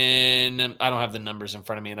in, I don't have the numbers in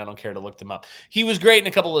front of me and I don't care to look them up. He was great in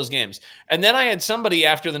a couple of those games. And then I had somebody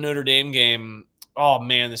after the Notre Dame game, oh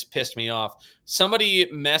man, this pissed me off. Somebody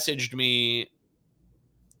messaged me,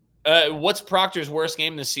 what's Proctor's worst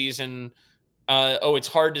game this season? It's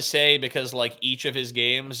hard to say because like each of his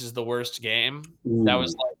games is the worst game. Ooh. That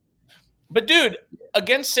was like, but dude,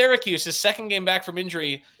 against Syracuse, his second game back from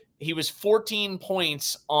injury, he was 14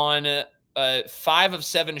 points on 5 of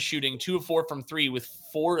 7 shooting, 2 of 4 from 3 with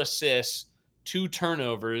 4 assists, 2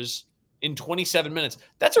 turnovers in 27 minutes.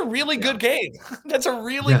 That's a really good game. That's a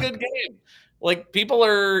really good game. Like people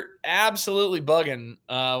are absolutely bugging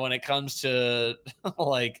when it comes to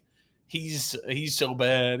like, he's so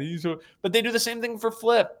bad. But they do the same thing for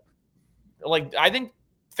Flip. Like I think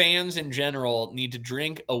fans in general need to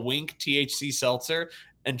drink a Wink THC seltzer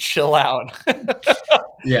and chill out.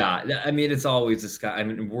 Yeah, I mean it's always this guy. I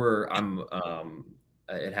mean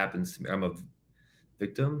it happens to me. I'm a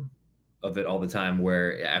victim of it all the time.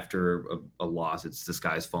 Where after a loss, it's the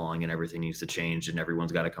sky's falling and everything needs to change and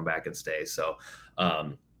everyone's got to come back and stay. So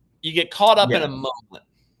you get caught up in a moment.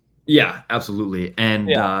 Yeah, absolutely.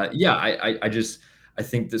 And I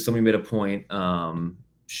think that somebody made a point.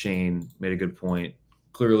 Shane made a good point.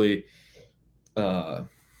 Clearly, what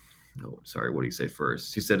do you say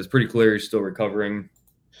first? He said it's pretty clear he's still recovering.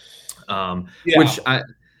 Which I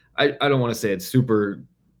don't want to say it's super.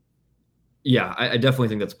 Yeah, I definitely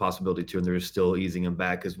think that's a possibility too. And they're still easing him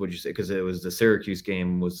back because what'd you say? Because it was the Syracuse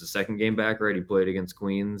game was the second game back, right? He played against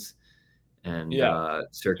Queens. And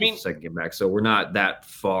Syracuse second game back. So we're not that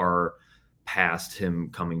far past him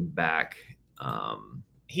coming back.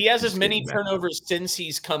 He has as many turnovers since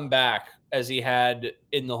he's come back as he had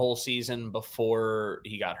in the whole season before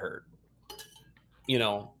he got hurt. You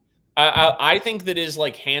know, I think that his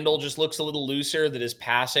like handle just looks a little looser, that his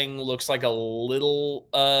passing looks like a little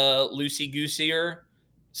loosey-goosier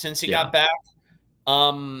since he got back.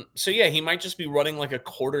 So yeah, he might just be running like a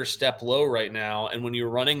quarter step low right now. And when you're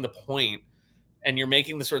running the point and you're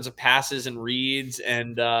making the sorts of passes and reads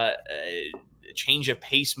and change of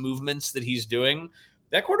pace movements that he's doing,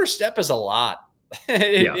 that quarter step is a lot.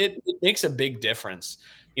 It makes a big difference.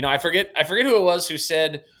 You know, I forget who it was who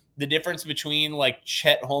said the difference between like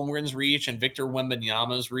Chet Holmgren's reach and Victor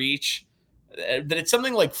Wembanyama's reach, that it's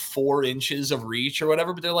something like 4 inches of reach or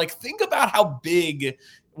whatever. But they're like, think about how big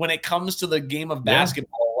when it comes to the game of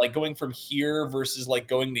basketball, like going from here versus like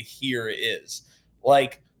going to here is.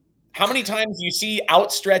 Like, how many times do you see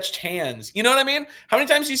outstretched hands? You know what I mean? How many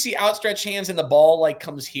times do you see outstretched hands and the ball like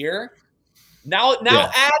comes here? Now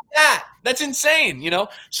add that. That's insane, you know?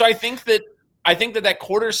 So I think that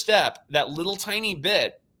quarter step, that little tiny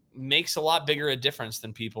bit, makes a lot bigger a difference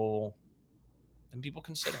than people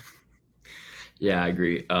consider. Yeah, I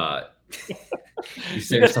agree. You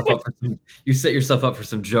set yourself up for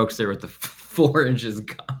some jokes there with the 4 inches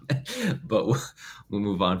comment, but we'll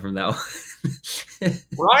move on from that one.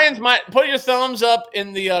 Ryan's put your thumbs up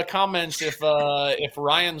in the comments if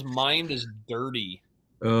Ryan's mind is dirty.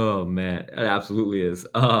 Oh man, it absolutely is.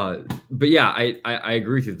 But yeah, I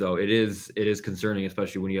agree with you though. It is concerning,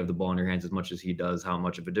 especially when you have the ball in your hands as much as he does, how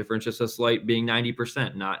much of a difference just a slight being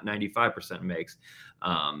 90%, not 95% makes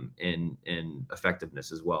in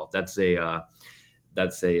effectiveness as well. That's a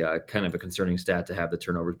kind of a concerning stat to have the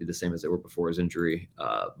turnovers be the same as they were before his injury.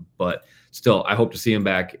 But still, I hope to see him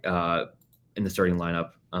back in the starting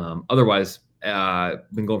lineup. Otherwise,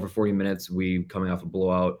 been going for 40 minutes. We coming off a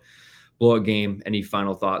blowout game. Any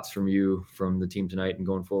final thoughts from you from the team tonight and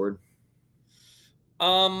going forward?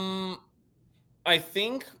 I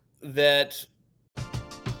think that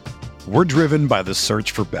We're driven by the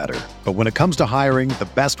search for better. But when it comes to hiring, the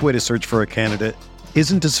best way to search for a candidate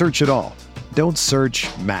isn't to search at all. Don't search,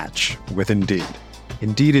 match with Indeed.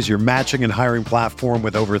 Indeed is your matching and hiring platform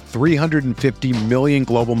with over 350 million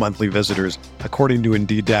global monthly visitors, according to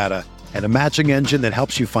Indeed data, and a matching engine that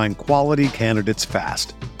helps you find quality candidates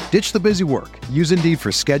fast. Ditch the busy work. Use Indeed for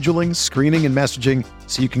scheduling, screening, and messaging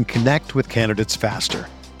so you can connect with candidates faster.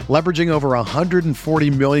 Leveraging over 140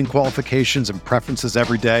 million qualifications and preferences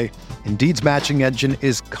every day, Indeed's matching engine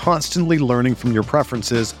is constantly learning from your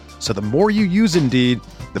preferences, so the more you use Indeed,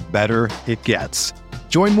 the better it gets.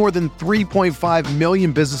 Join more than 3.5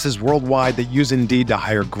 million businesses worldwide that use Indeed to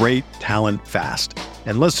hire great talent fast.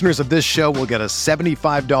 And listeners of this show will get a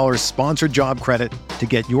 $75 sponsored job credit to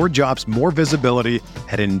get your jobs more visibility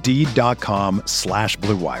at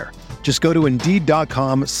Indeed.com/Blue Wire. Just go to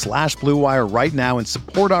Indeed.com/Blue Wire right now and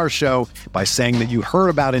support our show by saying that you heard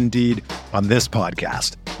about Indeed on this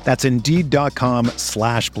podcast. That's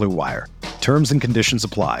Indeed.com/Blue Wire. Terms and conditions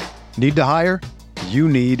apply. Need to hire? You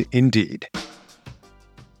need Indeed.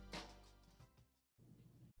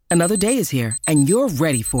 Another day is here, and you're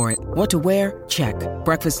ready for it. What to wear? Check.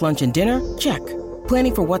 Breakfast, lunch, and dinner? Check.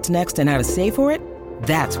 Planning for what's next and how to save for it?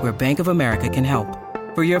 That's where Bank of America can help.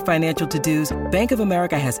 For your financial to-dos, Bank of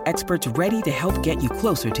America has experts ready to help get you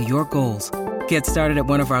closer to your goals. Get started at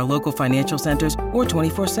one of our local financial centers or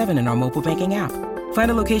 24/7 in our mobile banking app.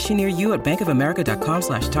 Find a location near you at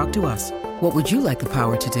bankofamerica.com/talktous. What would you like the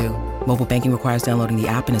power to do? Mobile banking requires downloading the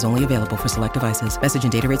app and is only available for select devices. Message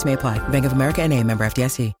and data rates may apply. Bank of America NA, member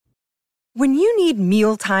FDIC. When you need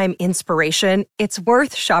mealtime inspiration, it's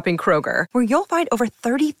worth shopping Kroger, where you'll find over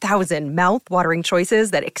 30,000 mouth-watering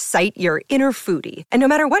choices that excite your inner foodie. And no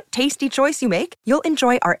matter what tasty choice you make, you'll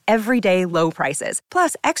enjoy our everyday low prices,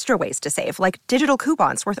 plus extra ways to save, like digital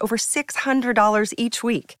coupons worth over $600 each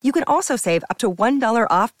week. You can also save up to $1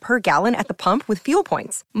 off per gallon at the pump with fuel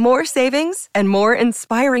points. More savings and more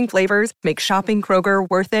inspiring flavors make shopping Kroger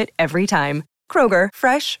worth it every time. Kroger,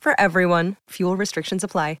 fresh for everyone. Fuel restrictions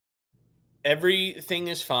apply. everything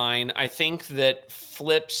is fine. I think that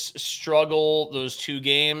Flip's struggle those two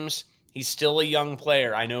games, he's still a young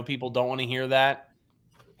player. I know people don't want to hear that.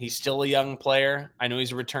 He's still a young player. I know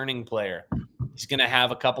he's a returning player. He's going to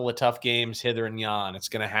have a couple of tough games hither and yon. It's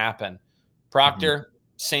going to happen. Proctor,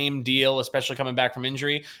 same deal, especially coming back from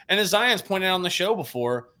injury. And as Zion's pointed out on the show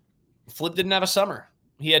before, Flip didn't have a summer.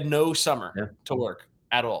 He had no summer to work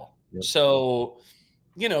at all. Yep. So,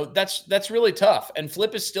 you know, that's really tough. And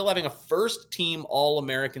Flip is still having a first-team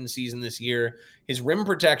All-American season this year. His rim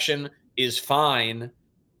protection is fine.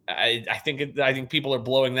 I think people are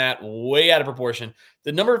blowing that way out of proportion.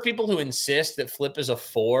 The number of people who insist that Flip is a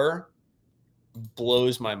 4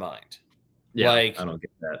 blows my mind. Yeah, I don't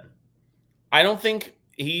get that. I don't think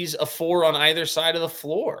he's a 4 on either side of the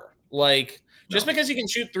floor. Just because you can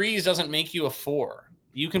shoot threes doesn't make you a 4.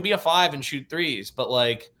 You can be a 5 and shoot threes, but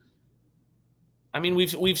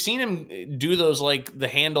we've seen him do those the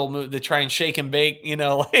handle move, to try and shake and bake,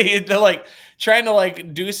 they're trying to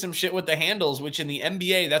do some shit with the handles, which in the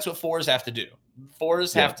NBA, that's what 4s have to do.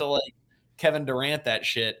 4s have to Kevin Durant that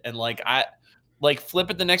shit. And Flip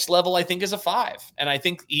at the next level, I think is a 5. And I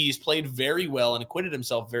think he's played very well and acquitted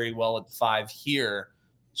himself very well at the 5 here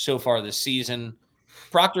so far this season.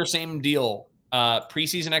 Proctor, same deal.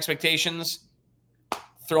 Preseason expectations,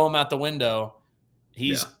 throw him out the window.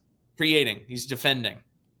 He's creating. He's defending.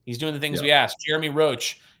 He's doing the things we asked. Jeremy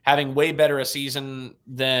Roach having way better a season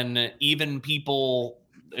than even people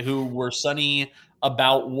who were sunny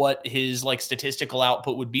about what his statistical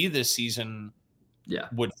output would be this season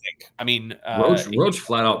would think. I mean, Roach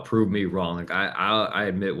flat out proved me wrong. I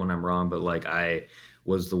admit when I'm wrong, but I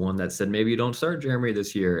was the one that said maybe you don't start Jeremy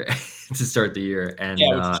this year to start the year, and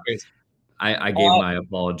I gave my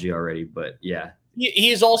apology already. But he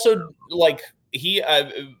is also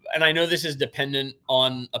and I know this is dependent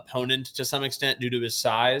on opponent to some extent due to his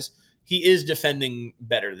size. He is defending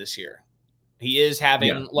better this year. He is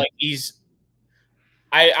having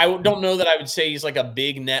I don't know that I would say he's like a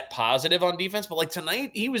big net positive on defense, but like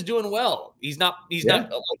tonight he was doing well. He's not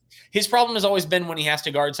his problem has always been when he has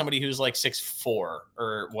to guard somebody who's like 6'4"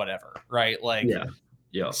 or whatever, right? Like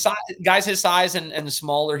guys his size and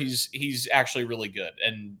smaller, he's actually really good.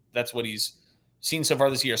 And that's what he's seen so far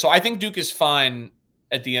this year. So I think Duke is fine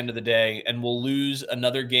at the end of the day, and we'll lose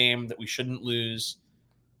another game that we shouldn't lose.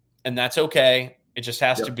 And that's okay. It just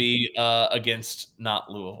has to be against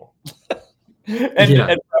not Louisville.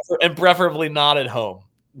 and preferably not at home.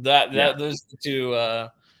 Those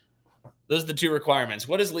are the two requirements.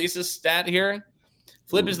 What is Lisa's stat here?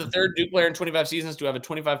 Flip is the third Duke player in 25 seasons to have a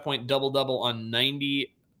 25-point double-double on 90%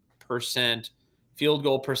 field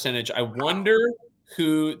goal percentage. I wonder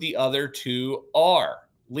who the other two are.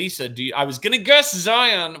 Lisa, I was gonna guess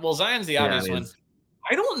Zion. Well, Zion's the obvious one.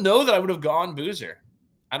 I don't know that I would have gone Boozer.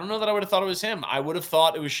 I don't know that I would have thought it was him. I would have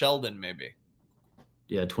thought it was Sheldon, maybe.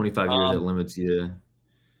 Yeah, 25 years that limits you.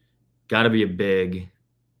 Got to be a big.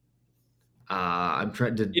 I'm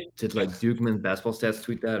trying to like Duke men's basketball stats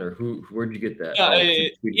tweet that, or where'd you get that?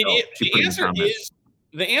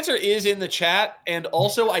 The answer is in the chat, and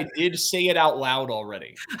also I did say it out loud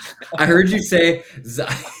already. I heard you say.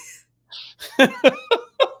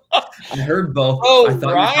 I heard both. Oh, I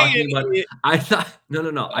thought Ryan, you were talking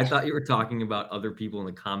about. No. I thought you were talking about other people in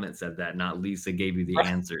the comments said that, not Lisa gave you the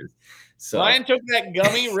answers. So Ryan took that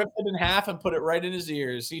gummy, ripped it in half, and put it right in his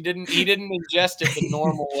ears. He didn't ingest it the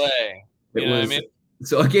normal way. You know what I mean?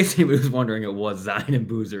 So in case anybody was wondering, it was Zion and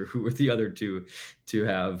Boozer who were the other two to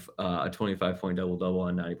have a 25-point double-double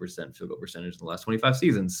on 90% field goal percentage in the last 25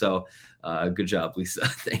 seasons. So good job, Lisa.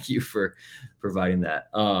 Thank you for providing that.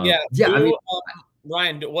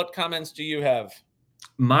 Ryan, what comments do you have?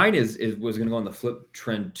 Mine was going to go on the flip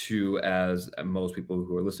trend too, as most people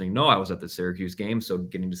who are listening know. I was at the Syracuse game, so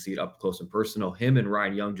getting to see it up close and personal. Him and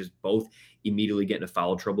Ryan Young just both immediately get into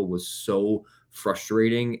foul trouble was so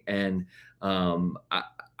frustrating. And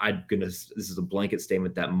this is a blanket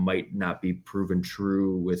statement that might not be proven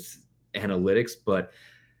true with analytics, but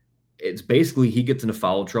it's basically he gets into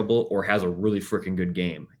foul trouble or has a really freaking good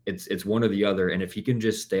game. It's one or the other. And if he can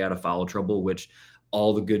just stay out of foul trouble, which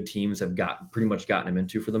all the good teams have pretty much gotten him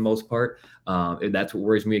into for the most part. And that's what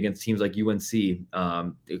worries me against teams like UNC,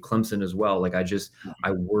 Clemson as well. Like I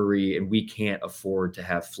worry, and we can't afford to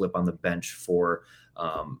have Flip on the bench for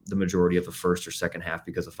the majority of the first or second half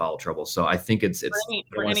because of foul trouble. So I think it's I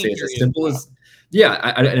don't want to say it's as simple as,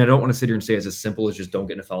 I don't want to sit here and say it's as simple as just don't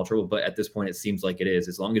get into foul trouble. But at this point, it seems like it is.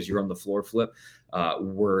 As long as you're on the floor, Flip,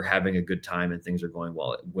 we're having a good time and things are going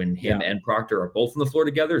well. When him and Proctor are both on the floor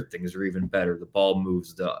together, things are even better. The ball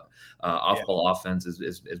moves, the off-ball offense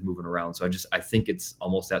is moving around. So I think it's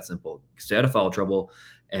almost that simple. Stay out of foul trouble,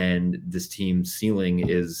 and this team's ceiling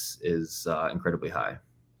is incredibly high.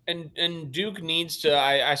 And Duke needs to.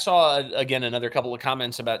 I saw again another couple of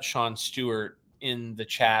comments about Sean Stewart in the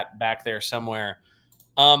chat back there somewhere.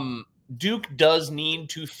 Duke does need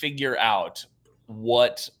to figure out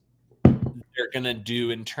what they're going to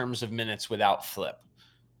do in terms of minutes without Flip.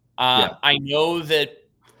 I know that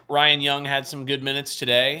Ryan Young had some good minutes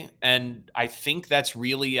today, and I think that's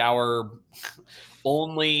really our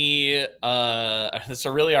only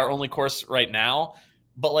our only course right now.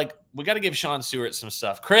 But like, we got to give Sean Stewart some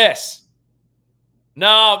stuff. Chris,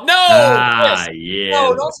 no, Chris,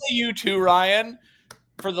 no, don't say you too, Ryan.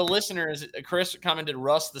 For the listeners, Chris commented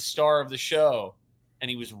Russ the star of the show, and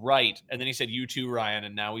he was right. And then he said you too, Ryan,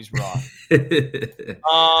 and now he's wrong.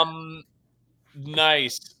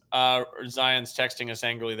 Nice. Zion's texting us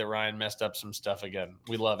angrily that Ryan messed up some stuff again.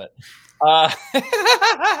 We love it.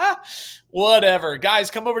 Whatever.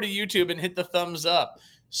 Guys, come over to YouTube and hit the thumbs up.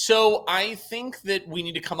 So I think that we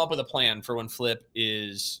need to come up with a plan for when Flip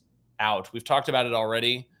is out. We've talked about it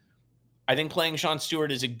already. I think playing Sean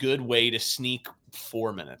Stewart is a good way to sneak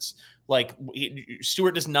 4 minutes. Like,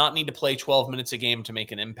 Stewart does not need to play 12 minutes a game to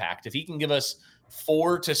make an impact. If he can give us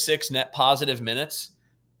 4 to 6 net positive minutes,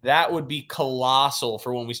 that would be colossal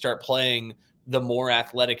for when we start playing the more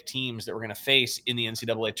athletic teams that we're going to face in the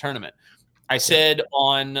NCAA tournament. I said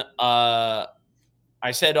on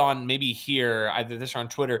maybe here, either this or on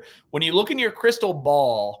Twitter, when you look in your crystal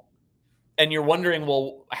ball and you're wondering,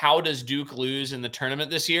 well, how does Duke lose in the tournament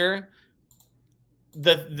this year?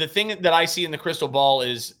 The thing that I see in the crystal ball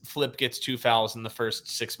is Flip gets 2 fouls in the first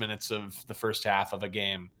 6 minutes of the first half of a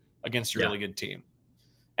game against a really good team.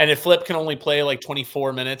 And if Flip can only play like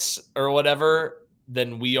 24 minutes or whatever,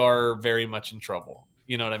 then we are very much in trouble.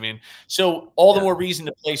 You know what I mean? So all the more reason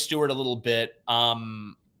to play Stewart a little bit,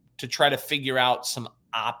 to try to figure out some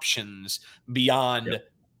options beyond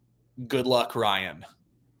good luck, Ryan,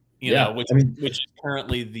 which is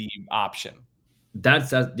currently the option.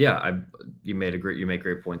 You make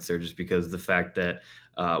great points there, just because the fact that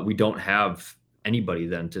we don't have anybody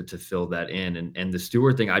then to fill that in, and the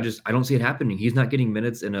Stewart thing, I don't see it happening. He's not getting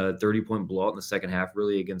minutes in a 30-point blowout in the second half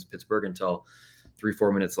really against Pittsburgh until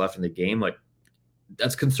 3-4 minutes left in the game. Like,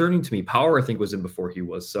 that's concerning to me. Power, I think, was in before he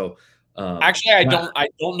was. So actually, I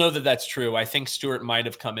don't know that that's true. I think Stewart might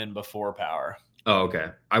have come in before Power. Oh, okay.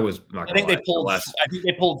 I think they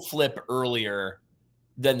pulled Flip earlier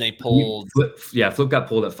than they pulled. Flip got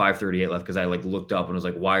pulled at 5:38 left, because I looked up and was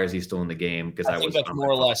like, why is he still in the game? Because I think that's more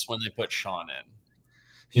or less when they put Sean in.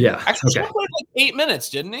 Yeah. Actually, Sean played 8 minutes,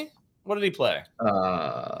 didn't he? What did he play?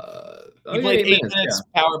 He played 8 minutes.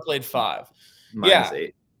 Yeah. Power played 5. Minus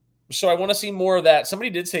 8. So I want to see more of that. Somebody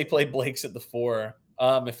did say play Blake's at the 4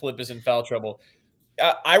 if Flip is in foul trouble.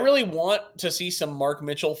 I really want to see some Mark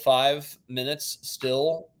Mitchell 5 minutes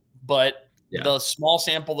still, but the small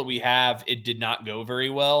sample that we have, it did not go very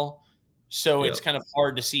well. So it's kind of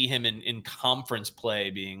hard to see him in conference play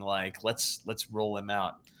being like, let's roll him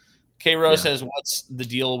out. K. Rose says, what's the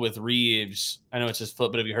deal with Reeves? I know it's his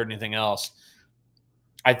foot, but have you heard anything else?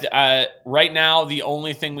 Right now, the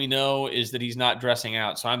only thing we know is that he's not dressing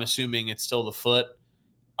out. So I'm assuming it's still the foot.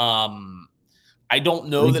 I don't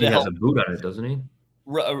know that he has a boot on it, doesn't he?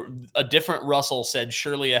 A different Russell said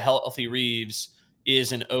surely a healthy Reeves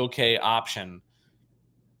is an okay option.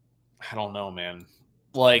 I don't know, man.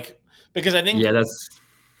 Because I think that's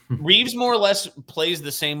Reeves more or less plays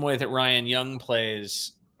the same way that Ryan Young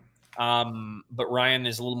plays. But Ryan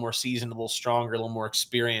is a little more seasoned, a little stronger, a little more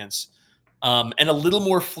experienced, and a little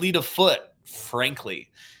more fleet of foot, frankly.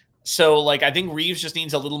 So, I think Reeves just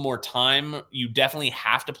needs a little more time. You definitely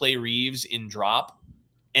have to play Reeves in drop.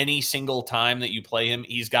 Any single time that you play him,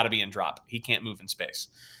 he's got to be in drop. He can't move in space.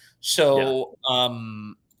 So,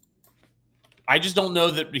 I just don't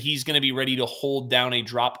know that he's going to be ready to hold down a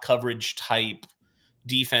drop coverage type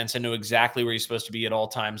defense and know exactly where he's supposed to be at all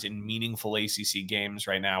times in meaningful ACC games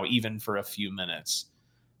right now, even for a few minutes.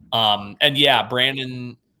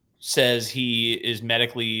 Brandon says he is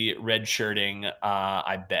medically redshirting,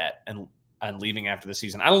 I bet, and leaving after the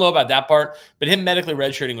season. I don't know about that part, but him medically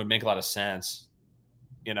redshirting would make a lot of sense.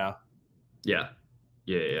 Yeah.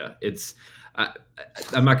 It's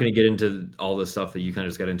I'm not going to get into all the stuff that you kind of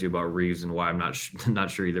just got into about Reeves and why I'm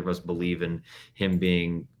not sure either of us believe in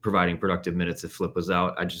him providing productive minutes if Flip was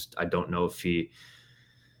out. I don't know if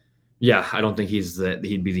I don't think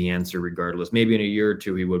he'd be the answer regardless. Maybe in a year or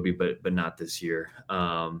two he would be, but not this year.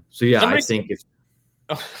 I think if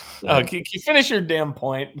can you finish your damn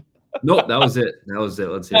point? Nope, that was it.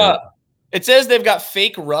 Let's hear it. It says they've got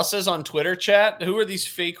fake Russes on Twitter chat. Who are these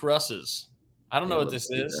fake Russes? I don't know what this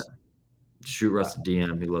is. Shoot Russ a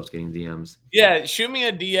DM. He loves getting DMs. Yeah, shoot me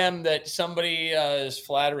a DM that somebody is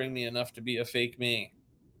flattering me enough to be a fake me.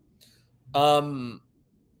 And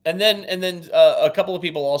then a couple of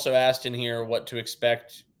people also asked in here what to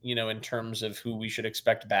expect, in terms of who we should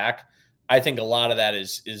expect back. I think a lot of that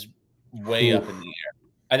is way up in the air.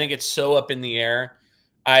 I think it's so up in the air.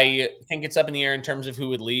 I think it's up in the air in terms of who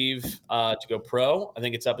would leave to go pro. I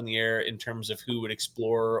think it's up in the air in terms of who would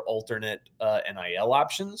explore alternate NIL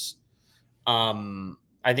options.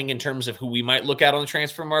 I think in terms of who we might look at on the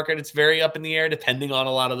transfer market, it's very up in the air, depending on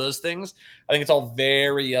a lot of those things. I think it's all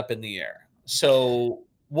very up in the air. So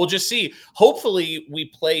we'll just see. Hopefully we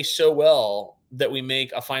play so well that we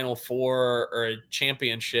make a Final Four or a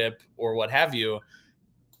championship or what have you.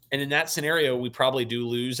 And in that scenario, we probably do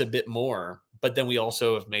lose a bit more, but then we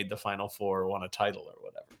also have made the Final Four or won a title or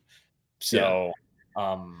whatever. So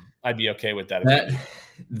I'd be okay with that.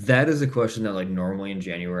 That is a question that normally in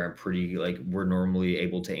January I'm pretty we're normally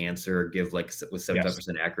able to answer or give with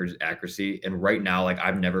 75% accuracy. And right now,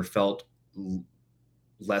 I've never felt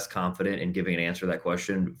less confident in giving an answer to that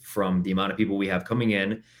question from the amount of people we have coming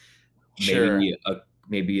in.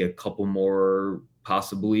 Maybe a couple more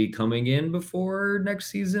possibly coming in before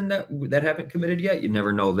next season that haven't committed yet. You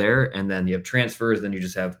never know there. And then you have transfers. Then you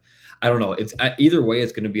just have, I don't know. It's either way,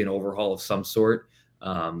 it's going to be an overhaul of some sort.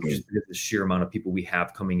 Just because of the sheer amount of people we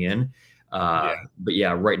have coming in. But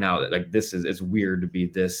right now, it's weird to be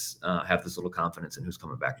this, have this little confidence in who's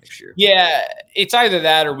coming back next year. Yeah. It's either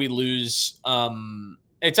that or we lose,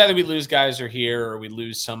 it's either we lose guys or here, or we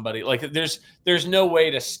lose somebody. There's no way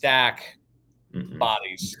to stack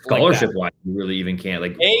bodies. Scholarship wise, you really even can't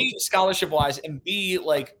A, scholarship wise, and B,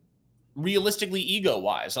 realistically ego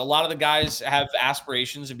wise. A lot of the guys have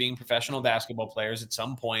aspirations of being professional basketball players at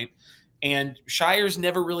some point. And Shire's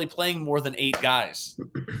never really playing more than 8 guys.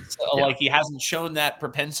 So, he hasn't shown that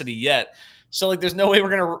propensity yet. So, there's no way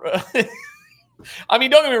we're going to – I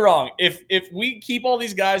mean, don't get me wrong. If we keep all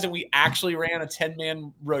these guys and we actually ran a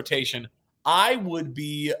 10-man rotation, I would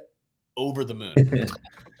be over the moon.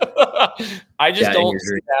 I just don't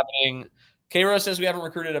see it happening. K-Ro says we haven't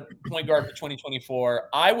recruited a point guard for 2024.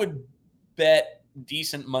 I would bet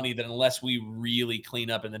decent money that unless we really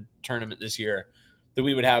clean up in the tournament this year, that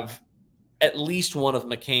we would have at least one of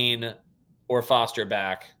McCain or Foster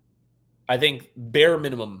back. I think bare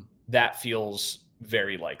minimum that feels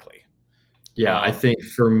very likely. Yeah, I think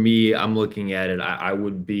for me, I'm looking at it. I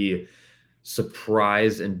would be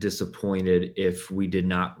surprised and disappointed if we did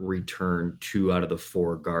not return 2 out of the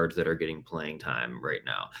 4 guards that are getting playing time right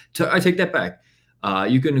now. I take that back.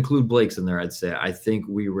 You can include Blake's in there, I'd say. I think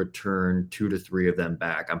we return 2 to 3 of them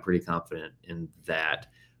back. I'm pretty confident in that.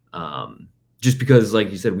 Just because,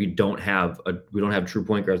 like you said, we don't have true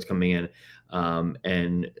point guards coming in,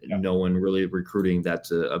 and no one really recruiting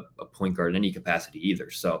that's a point guard in any capacity either.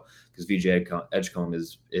 So because VJ Edgecombe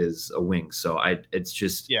is a wing, so it's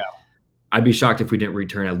just I'd be shocked if we didn't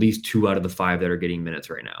return at least 2 out of the 5 that are getting minutes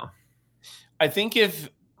right now. I think if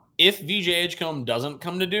VJ Edgecombe doesn't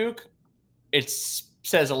come to Duke, it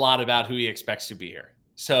says a lot about who he expects to be here.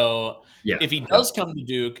 So if he does come to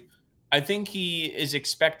Duke, I think he is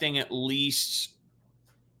expecting at least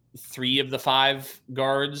 3 of the 5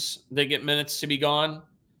 guards that get minutes to be gone,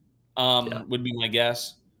 would be my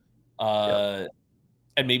guess. And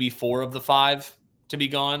maybe 4 of the 5 to be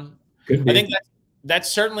gone. Could be. I think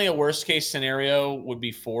that's certainly a worst case scenario would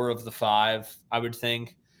be 4 of the 5, I would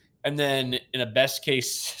think. And then in a best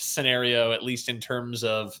case scenario, at least in terms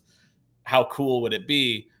of how cool would it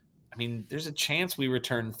be? I mean, there's a chance we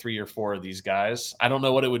return 3 or 4 of these guys. I don't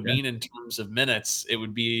know what it would mean in terms of minutes. It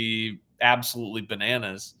would be absolutely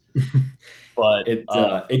bananas. But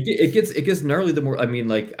it gets gnarly the more. I mean,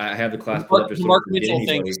 like I have the class. The Mark Mitchell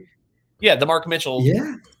thing. Yeah, the Mark Mitchell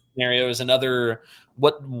scenario is another.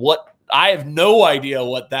 What I have no idea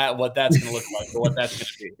what that's going to look like or what that's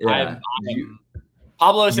going to be.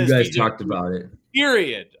 Pablo says you guys talked about it.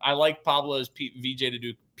 Period. I like Pablo's VJ to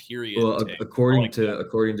do. Period. Well, according to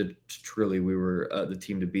Trilly, we were the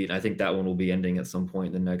team to beat. And I think that one will be ending at some point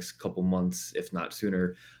in the next couple months, if not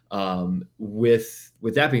sooner. With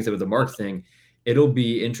that being said, with the Mark thing, it'll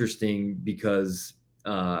be interesting because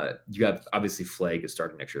you got obviously Flagg is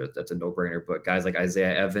starting next year. That's a no-brainer. But guys like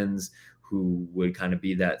Isaiah Evans, who would kind of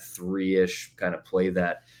be that 3-ish, kind of play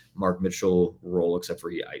that Mark Mitchell role, except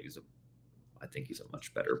for I think he's a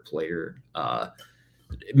much better player.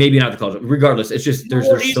 Maybe not the college. Regardless, it's just there's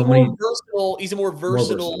so many. He's a more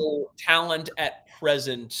versatile talent at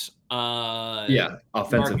present.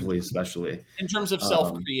 Offensively, especially in terms of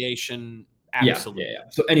self-creation. Absolutely. Yeah.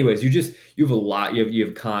 So, anyways, you have a lot. You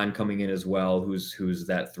have Khan coming in as well, who's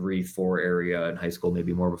that 3-4 area in high school,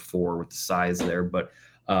 maybe more of a 4 with the size there, but.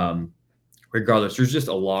 Regardless, there's just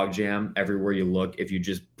a log jam everywhere you look. If you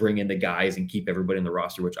just bring in the guys and keep everybody in the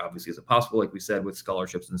roster, which obviously isn't possible, like we said, with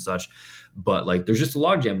scholarships and such, but like there's just a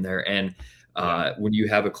log jam there. And when you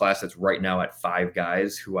have a class that's right now at 5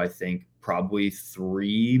 guys, who I think probably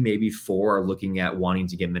 3, maybe 4 are looking at wanting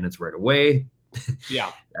to get minutes right away.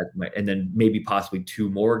 And then maybe possibly 2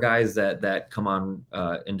 more guys that come on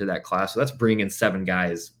into that class. So that's bringing in 7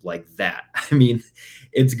 guys like that. I mean,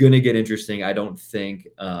 it's going to get interesting. I don't think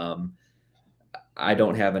I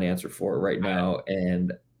don't have an answer for it right now.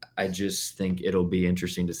 And I just think it'll be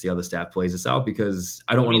interesting to see how the staff plays this out because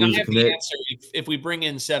I don't want to lose a commit. If we bring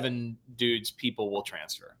in 7 dudes, people will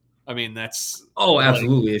transfer. I mean, that's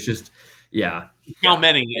absolutely. It's just how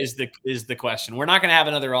many is the question. We're not going to have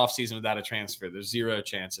another offseason without a transfer. There's 0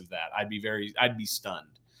 chance of that. I'd be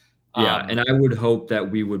stunned. And I would hope that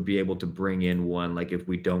we would be able to bring in one. Like if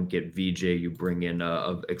we don't get VJ, you bring in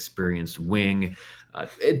a experienced wing. I'm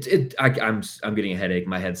getting a headache.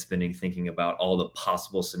 My head's spinning thinking about all the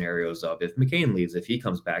possible scenarios of if McCain leaves, if he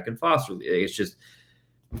comes back and Foster. It's just,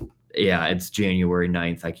 it's January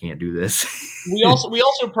 9th. I can't do this. we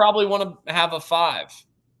also probably want to have a 5.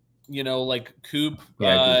 Like Coop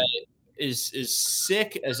is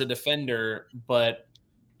sick as a defender, but.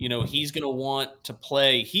 He's going to want to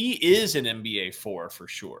play. He is an NBA 4 for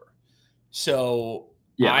sure. So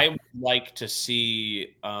I would like to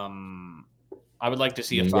see. I would like to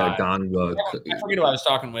see a 5. I forget who I was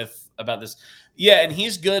talking with about this. Yeah, and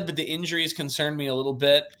he's good, but the injuries concern me a little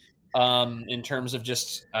bit in terms of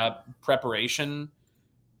just preparation.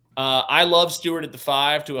 I love Stewart at the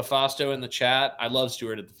 5. To Afasto in the chat, I love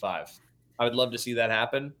Stewart at the 5. I would love to see that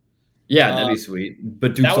happen. Yeah, that'd be sweet.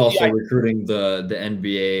 But Duke's also recruiting the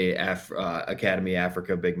NBA Academy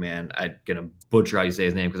Africa big man. I'm going to butcher how you say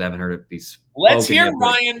his name because I haven't heard it be spoken. Let's hear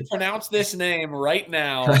Ryan pronounce this name right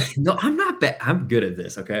now. No, I'm not bad. I'm good at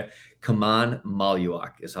this, okay? Kaman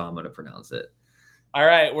Maluak is how I'm going to pronounce it. All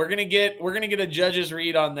right, we're gonna get a judge's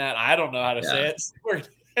read on that. I don't know how to say it.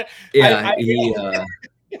 Yeah,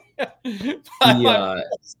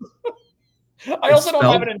 I also don't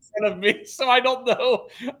have it in front of me, so I don't know.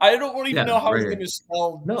 I don't even know how his name is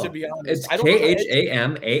spelled. No, to be honest, it's I don't know.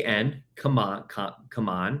 Khaman. Come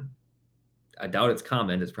on. I doubt it's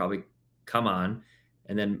common. It's probably come on,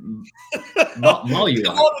 and then Maluach.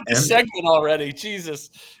 Come on with the segment already,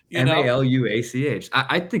 Jesus. Maluach.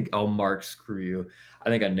 I think. Oh, Mark, screw you. I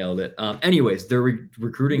think I nailed it. Anyways, they're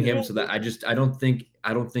recruiting him so that I don't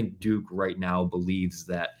think Duke right now believes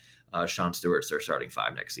that Sean Stewart's their starting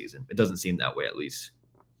five next season. It doesn't seem that way, at least.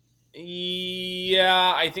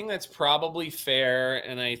 Yeah, I think that's probably fair,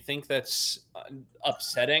 and I think that's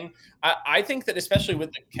upsetting. I think that especially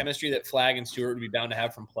with the chemistry that Flagg and Stewart would be bound to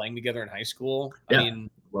have from playing together in high school. Yeah, I mean,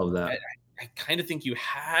 love that. I kind of think you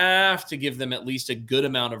have to give them at least a good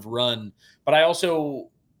amount of run. But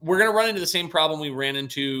we're going to run into the same problem we ran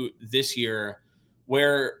into this year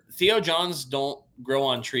where Theo Johns don't grow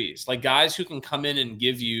on trees. Like guys who can come in and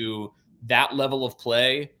give you that level of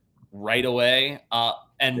play right away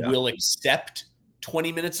and will accept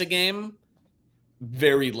 20 minutes a game,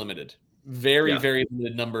 very limited. Very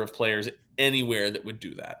limited number of players anywhere that would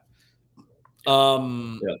do that.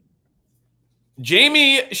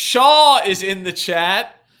 Jamie Shaw is in the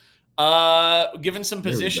chat, giving some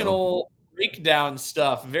positional breakdown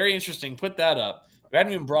stuff. Very interesting. Put that up. We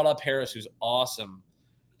hadn't even brought up Harris, who's awesome.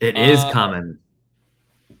 It is common.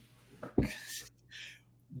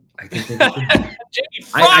 I think Jamie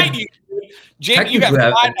fried you. Jamie, you got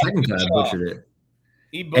fried. Technically, I butchered it.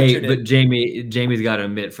 He butchered it. But Jamie's got to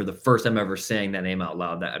admit, for the first time ever saying that name out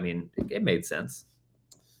loud, that it made sense.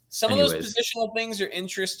 Some of those positional things are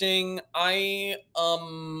interesting. I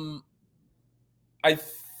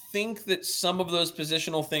think that some of those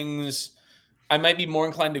positional things I might be more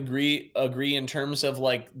inclined to agree in terms of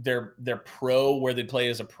like their pro, where they play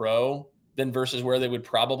as a pro, than versus where they would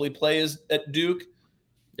probably play as at Duke.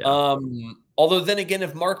 Yeah. Although then again,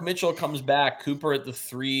 if Mark Mitchell comes back, Cooper at the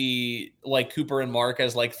 3, like Cooper and Mark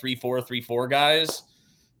as like 3-4, 3-4 guys.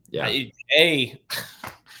 Yeah. It'd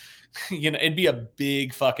be a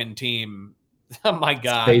big fucking team. Oh my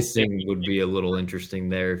God. Spacing would be a little interesting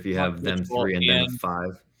there if you have them 3 and then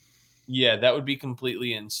 5. Yeah, that would be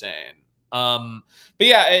completely insane. But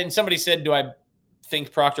yeah, and somebody said, do I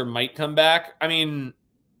think Proctor might come back? I mean,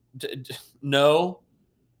 no,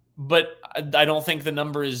 but I don't think the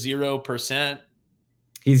number is 0%.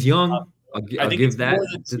 He's young. I think give that more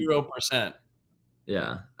than 0%.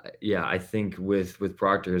 Yeah. I think with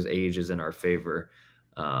Proctor, his age is in our favor.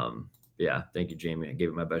 Yeah, thank you, Jamie. I gave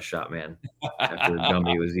it my best shot, man. After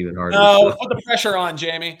Gumby was even harder. No, put the pressure on,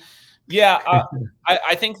 Jamie. Yeah,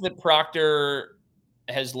 I think that Proctor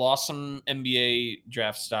has lost some NBA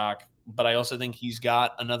draft stock, but I also think he's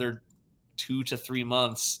got another 2 to 3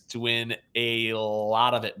 months to win a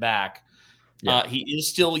lot of it back. Yeah. He is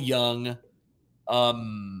still young.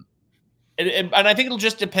 And I think it'll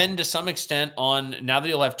just depend to some extent on now that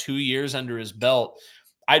he'll have 2 years under his belt.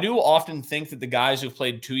 I do often think that the guys who've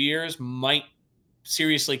played 2 years might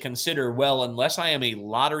seriously consider, well, unless I am a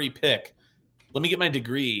lottery pick, let me get my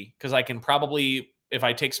degree, because I can probably, if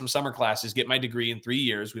I take some summer classes, get my degree in 3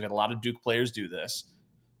 years. We've had a lot of Duke players do this.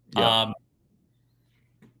 Yeah.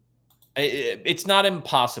 It's not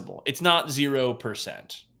impossible. It's not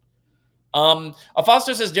 0%.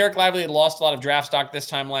 Afosto says Derek Lively had lost a lot of draft stock this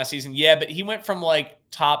time last season. Yeah, but he went from like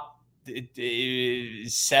top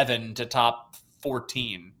 7 to top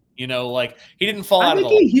 14. Like he didn't fall out of the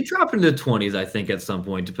he dropped into the 20s, I think, at some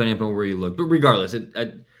point, depending upon where you look. But regardless,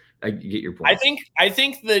 I get your point. I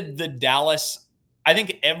think the Dallas. I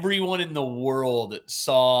think everyone in the world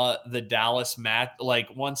saw the Dallas match. Like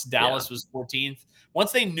once Dallas was 14th,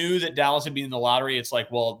 once they knew that Dallas would be in the lottery, it's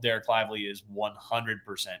like, well, Derek Lively is 100%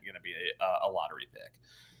 going to be a lottery pick.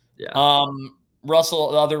 Yeah. The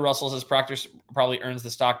other Russell says Proctor probably earns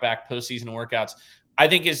the stock back postseason workouts. I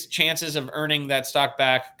think his chances of earning that stock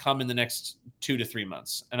back come in the next 2 to 3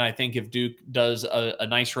 months. And I think if Duke does a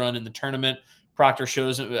nice run in the tournament, Proctor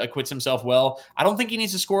acquits himself well. I don't think he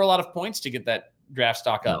needs to score a lot of points to get that draft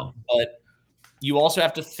stock up. No. But you also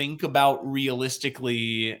have to think about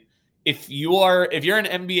realistically, if you're an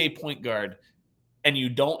NBA point guard and you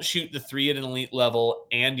don't shoot the 3 at an elite level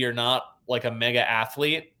and you're not like a mega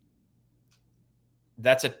athlete,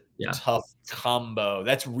 that's a tough combo.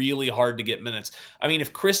 That's really hard to get minutes. I mean,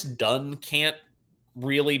 if Chris Dunn can't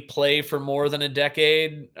really play for more than a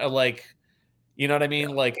decade, you know what I mean?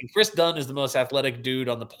 Yeah. Like Chris Dunn is the most athletic dude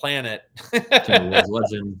on the planet.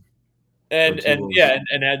 Legend. and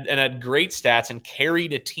had great stats and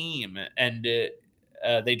carried a team. And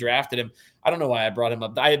they drafted him. I don't know why I brought him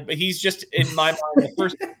up. He's just in my mind the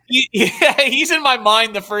first. He's in my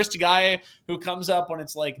mind the first guy who comes up when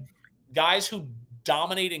it's like guys who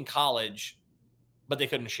dominate in college, but they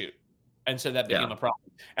couldn't shoot, and so that became a problem.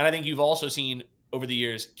 And I think you've also seen over the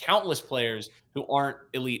years countless players who aren't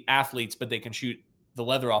elite athletes, but they can shoot the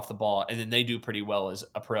leather off the ball, and then they do pretty well as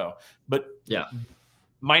a pro. But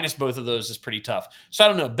minus both of those is pretty tough. So I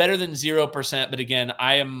don't know, better than 0%. But again,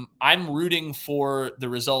 I'm rooting for the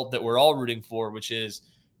result that we're all rooting for, which is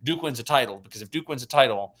Duke wins a title. Because if Duke wins a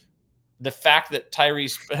title, the fact that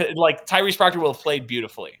Tyrese Proctor will have played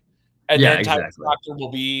beautifully, and then Tyrese Proctor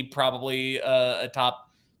will be probably a top.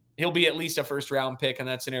 He'll be at least a first round pick in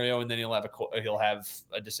that scenario, and then he'll have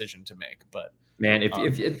a decision to make. But man, if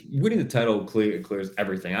winning the title clears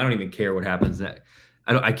everything, I don't even care what happens next.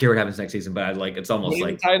 I care what happens next season, but it's almost winning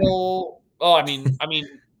like the title. Oh, I mean,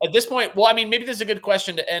 at this point, well, I mean, maybe this is a good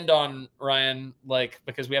question to end on, Ryan,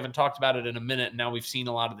 because we haven't talked about it in a minute, and now we've seen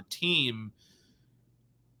a lot of the team.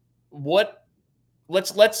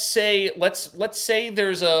 Let's say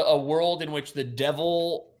there's a world in which the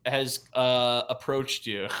devil has approached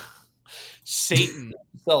you, Satan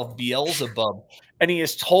himself, Beelzebub, and he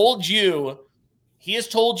has told you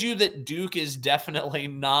that Duke is definitely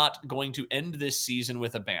not going to end this season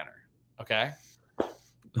with a banner. Okay.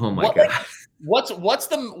 Oh my God. What's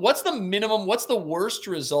the minimum? What's the worst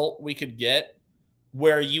result we could get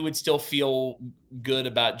where you would still feel good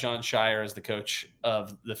about John Shire as the coach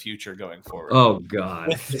of the future going forward? Oh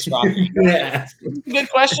God. Yeah. Good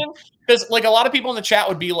question. Because a lot of people in the chat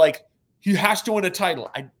would be like, he has to win a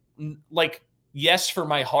title. Yes, for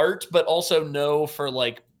my heart, but also no for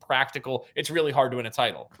practical. It's really hard to win a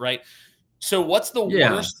title, right? So what's the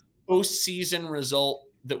worst postseason result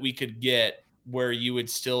that we could get where you would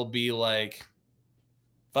still be like,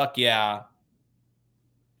 fuck yeah,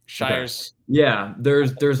 Shire's? Okay. Yeah,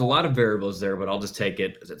 there's a lot of variables there, but I'll just take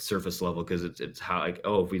it at surface level because it's how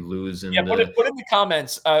if we lose in put in the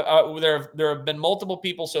comments. There have been multiple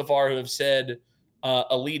people so far who have said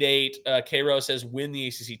Elite Eight. K-Row says win the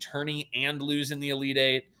ACC tourney and lose in the Elite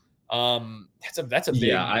Eight. That's a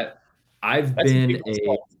big. I've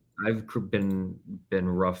been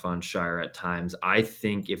rough on Shire at times. I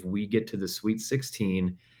think if we get to the Sweet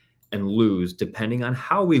 16 and lose, depending on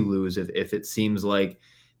how we lose, if it seems like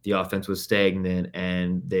the offense was stagnant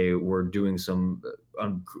and they were doing some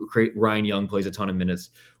Ryan Young plays a ton of minutes,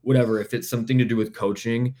 whatever. If it's something to do with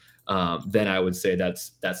coaching, then I would say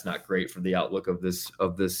that's not great for the outlook of this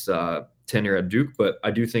tenure at Duke. But I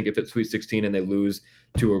do think if it's Sweet 16 and they lose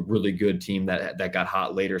to a really good team that got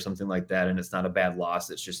hot late or something like that, and it's not a bad loss,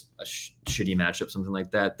 it's just a shitty matchup, something like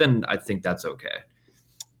that, then I think that's okay.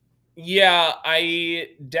 Yeah,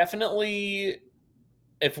 I definitely.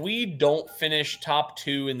 If we don't finish top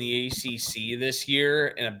 2 in the ACC this year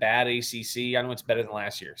in a bad ACC, I know it's better than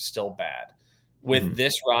last year, still bad. With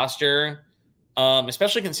this roster,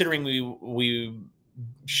 especially considering we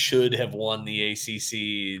should have won the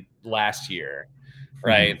ACC last year,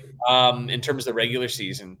 right? In terms of the regular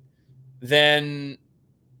season, then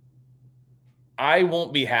I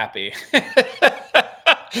won't be happy.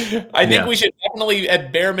 I think we should definitely,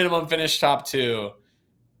 at bare minimum, finish top 2.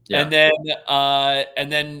 Yeah.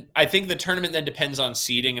 And then I think the tournament then depends on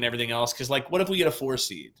seeding and everything else. Because what if we get a 4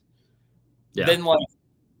 seed? Yeah. Then am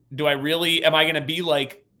I going to be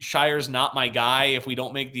like Shire's not my guy if we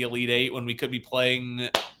don't make the Elite Eight when we could be playing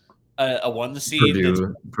a 1 seed?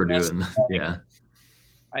 Purdue, yeah.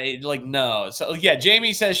 No. So yeah,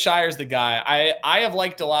 Jamie says Shire's the guy. I have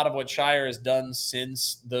liked a lot of what Shire has done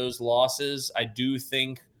since those losses. I do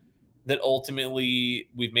think that ultimately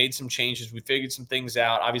we've made some changes. We figured some things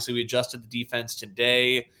out. Obviously, we adjusted the defense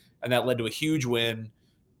today, and that led to a huge win.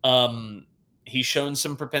 He's shown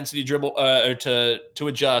some propensity to dribble or to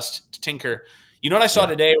adjust, to tinker. You know what I saw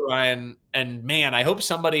today, Ryan? And man, I hope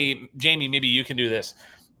Jamie, maybe you can do this.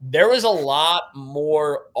 There was a lot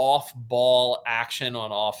more off-ball action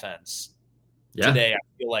on offense today, I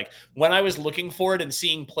feel like. When I was looking for it and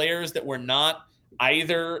seeing players that were not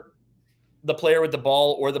either the player with the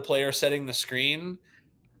ball or the player setting the screen,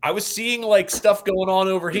 I was seeing stuff going on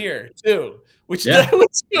over here too, which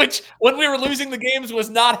when we were losing the games was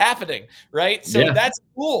not happening, right? So that's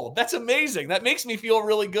cool. That's amazing. That makes me feel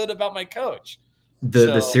really good about my coach.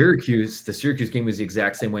 The Syracuse game was the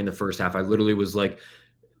exact same way in the first half. I literally was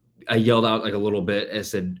I yelled out a little bit and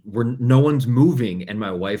said, no one's moving. And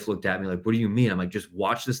my wife looked at me like, what do you mean? I'm like, just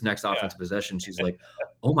watch this next offensive possession. She's like,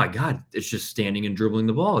 oh my God, it's just standing and dribbling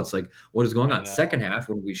the ball. It's like, what is going on? Second half,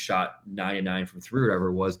 when we shot 9-9 from 3, whatever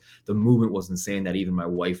it was, the movement was insane that even my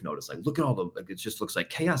wife noticed. Look at all it just looks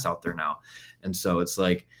like chaos out there now. And so it's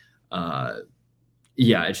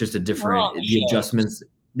Yeah, it's just a different the adjustments.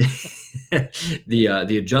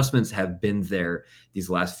 The adjustments have been there these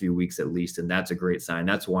last few weeks at least, and that's a great sign.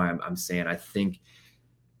 That's why I'm saying I think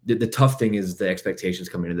the tough thing is the expectations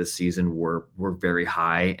coming into this season were very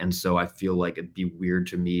high, and so I feel like it'd be weird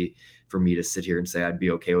for me to sit here and say I'd be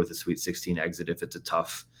okay with a Sweet 16 exit if it's a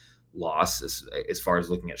tough loss as far as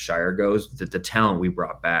looking at Shire goes. The talent we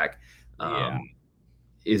brought back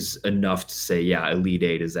is enough to say, yeah, Elite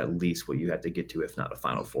Eight is at least what you have to get to, if not a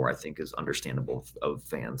Final Four. I think is understandable of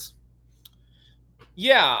fans.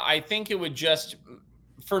 Yeah, I think it would just,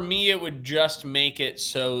 for me, it would just make it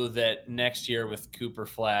so that next year with Cooper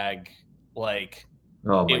Flag, like,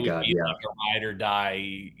 oh my it would God, be yeah, like a ride or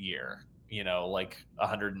die year, like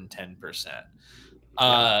 110%.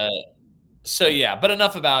 So yeah, but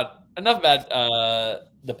enough about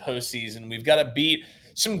the postseason. We've got to beat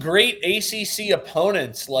some great ACC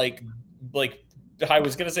opponents, like I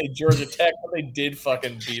was gonna say Georgia Tech, but they did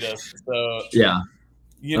fucking beat us. So yeah.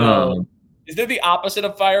 Is there the opposite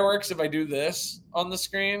of fireworks if I do this on the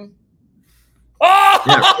screen? Yeah.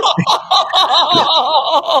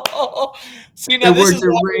 See, now this is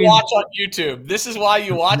what you watch on YouTube. This is why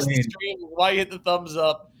you watch the stream, why you hit the thumbs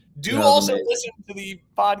up. Do also listen to the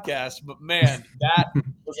podcast, but man, that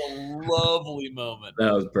was a lovely moment.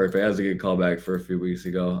 That was perfect. That was a good callback for a few weeks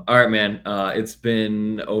ago. All right, man. It's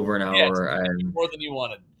been over an hour. And more than you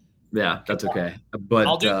wanted. Yeah, that's okay.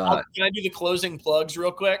 But can I do the closing plugs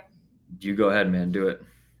real quick? You go ahead, man. Do it.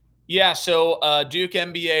 Yeah, so Duke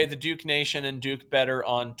NBA, the Duke Nation, and Duke Better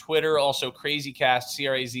on Twitter. Also Crazy Cast,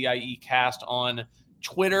 CRAZIE Cast on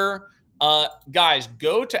Twitter. Guys,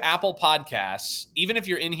 go to Apple Podcasts, even if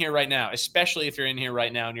you're in here right now, especially if you're in here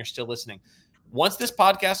right now and you're still listening. Once this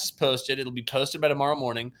podcast is posted, it'll be posted by tomorrow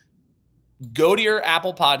morning. Go to your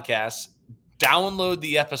Apple Podcasts, download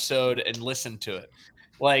the episode, and listen to it.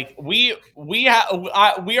 Like we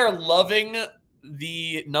are loving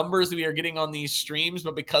the numbers we are getting on these streams,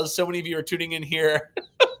 but because so many of you are tuning in here,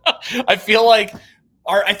 I feel like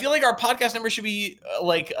our podcast numbers should be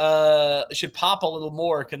should pop a little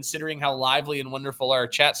more, considering how lively and wonderful our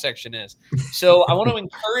chat section is. So I want to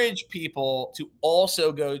encourage people to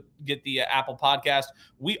also go get the Apple Podcast.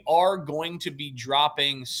 We are going to be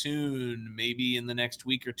dropping soon, maybe in the next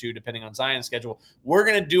week or two, depending on Zion's schedule. We're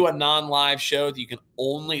going to do a non-live show that you can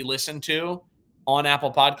only listen to on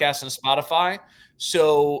Apple Podcasts and Spotify.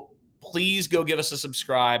 So please go give us a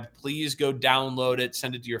subscribe. Please go download it,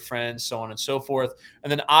 send it to your friends, so on and so forth.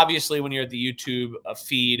 And then obviously when you're at the YouTube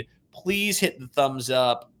feed, please hit the thumbs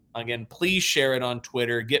up. Again, please share it on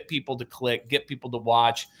Twitter. Get people to click, get people to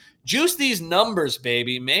watch. Juice these numbers,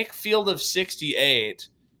 baby. Make Field of 68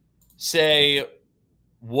 say,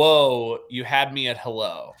 whoa, you had me at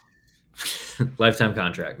hello. Lifetime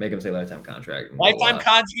contract. Make him say lifetime contract. Lifetime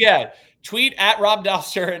contract, yeah. Tweet at Rob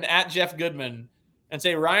Dalster and at Jeff Goodman and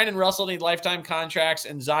say Ryan and Russell need lifetime contracts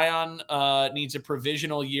and Zion needs a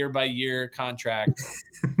provisional year-by-year contract.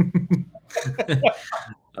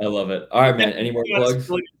 I love it. All right, man. Any more plugs?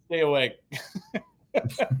 Stay awake.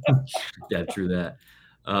 Yeah, true that.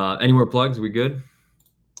 Any more plugs? We good?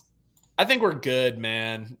 I think we're good,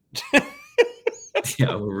 man.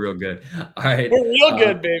 Yeah, we're real good. All right. We're real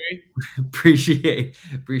good, baby. Appreciate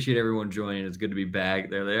everyone joining. It's good to be back.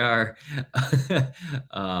 There they are.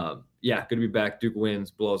 Yeah, good to be back. Duke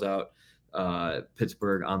wins, blows out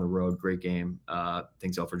Pittsburgh on the road. Great game.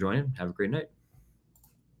 Thanks all for joining. Have a great night.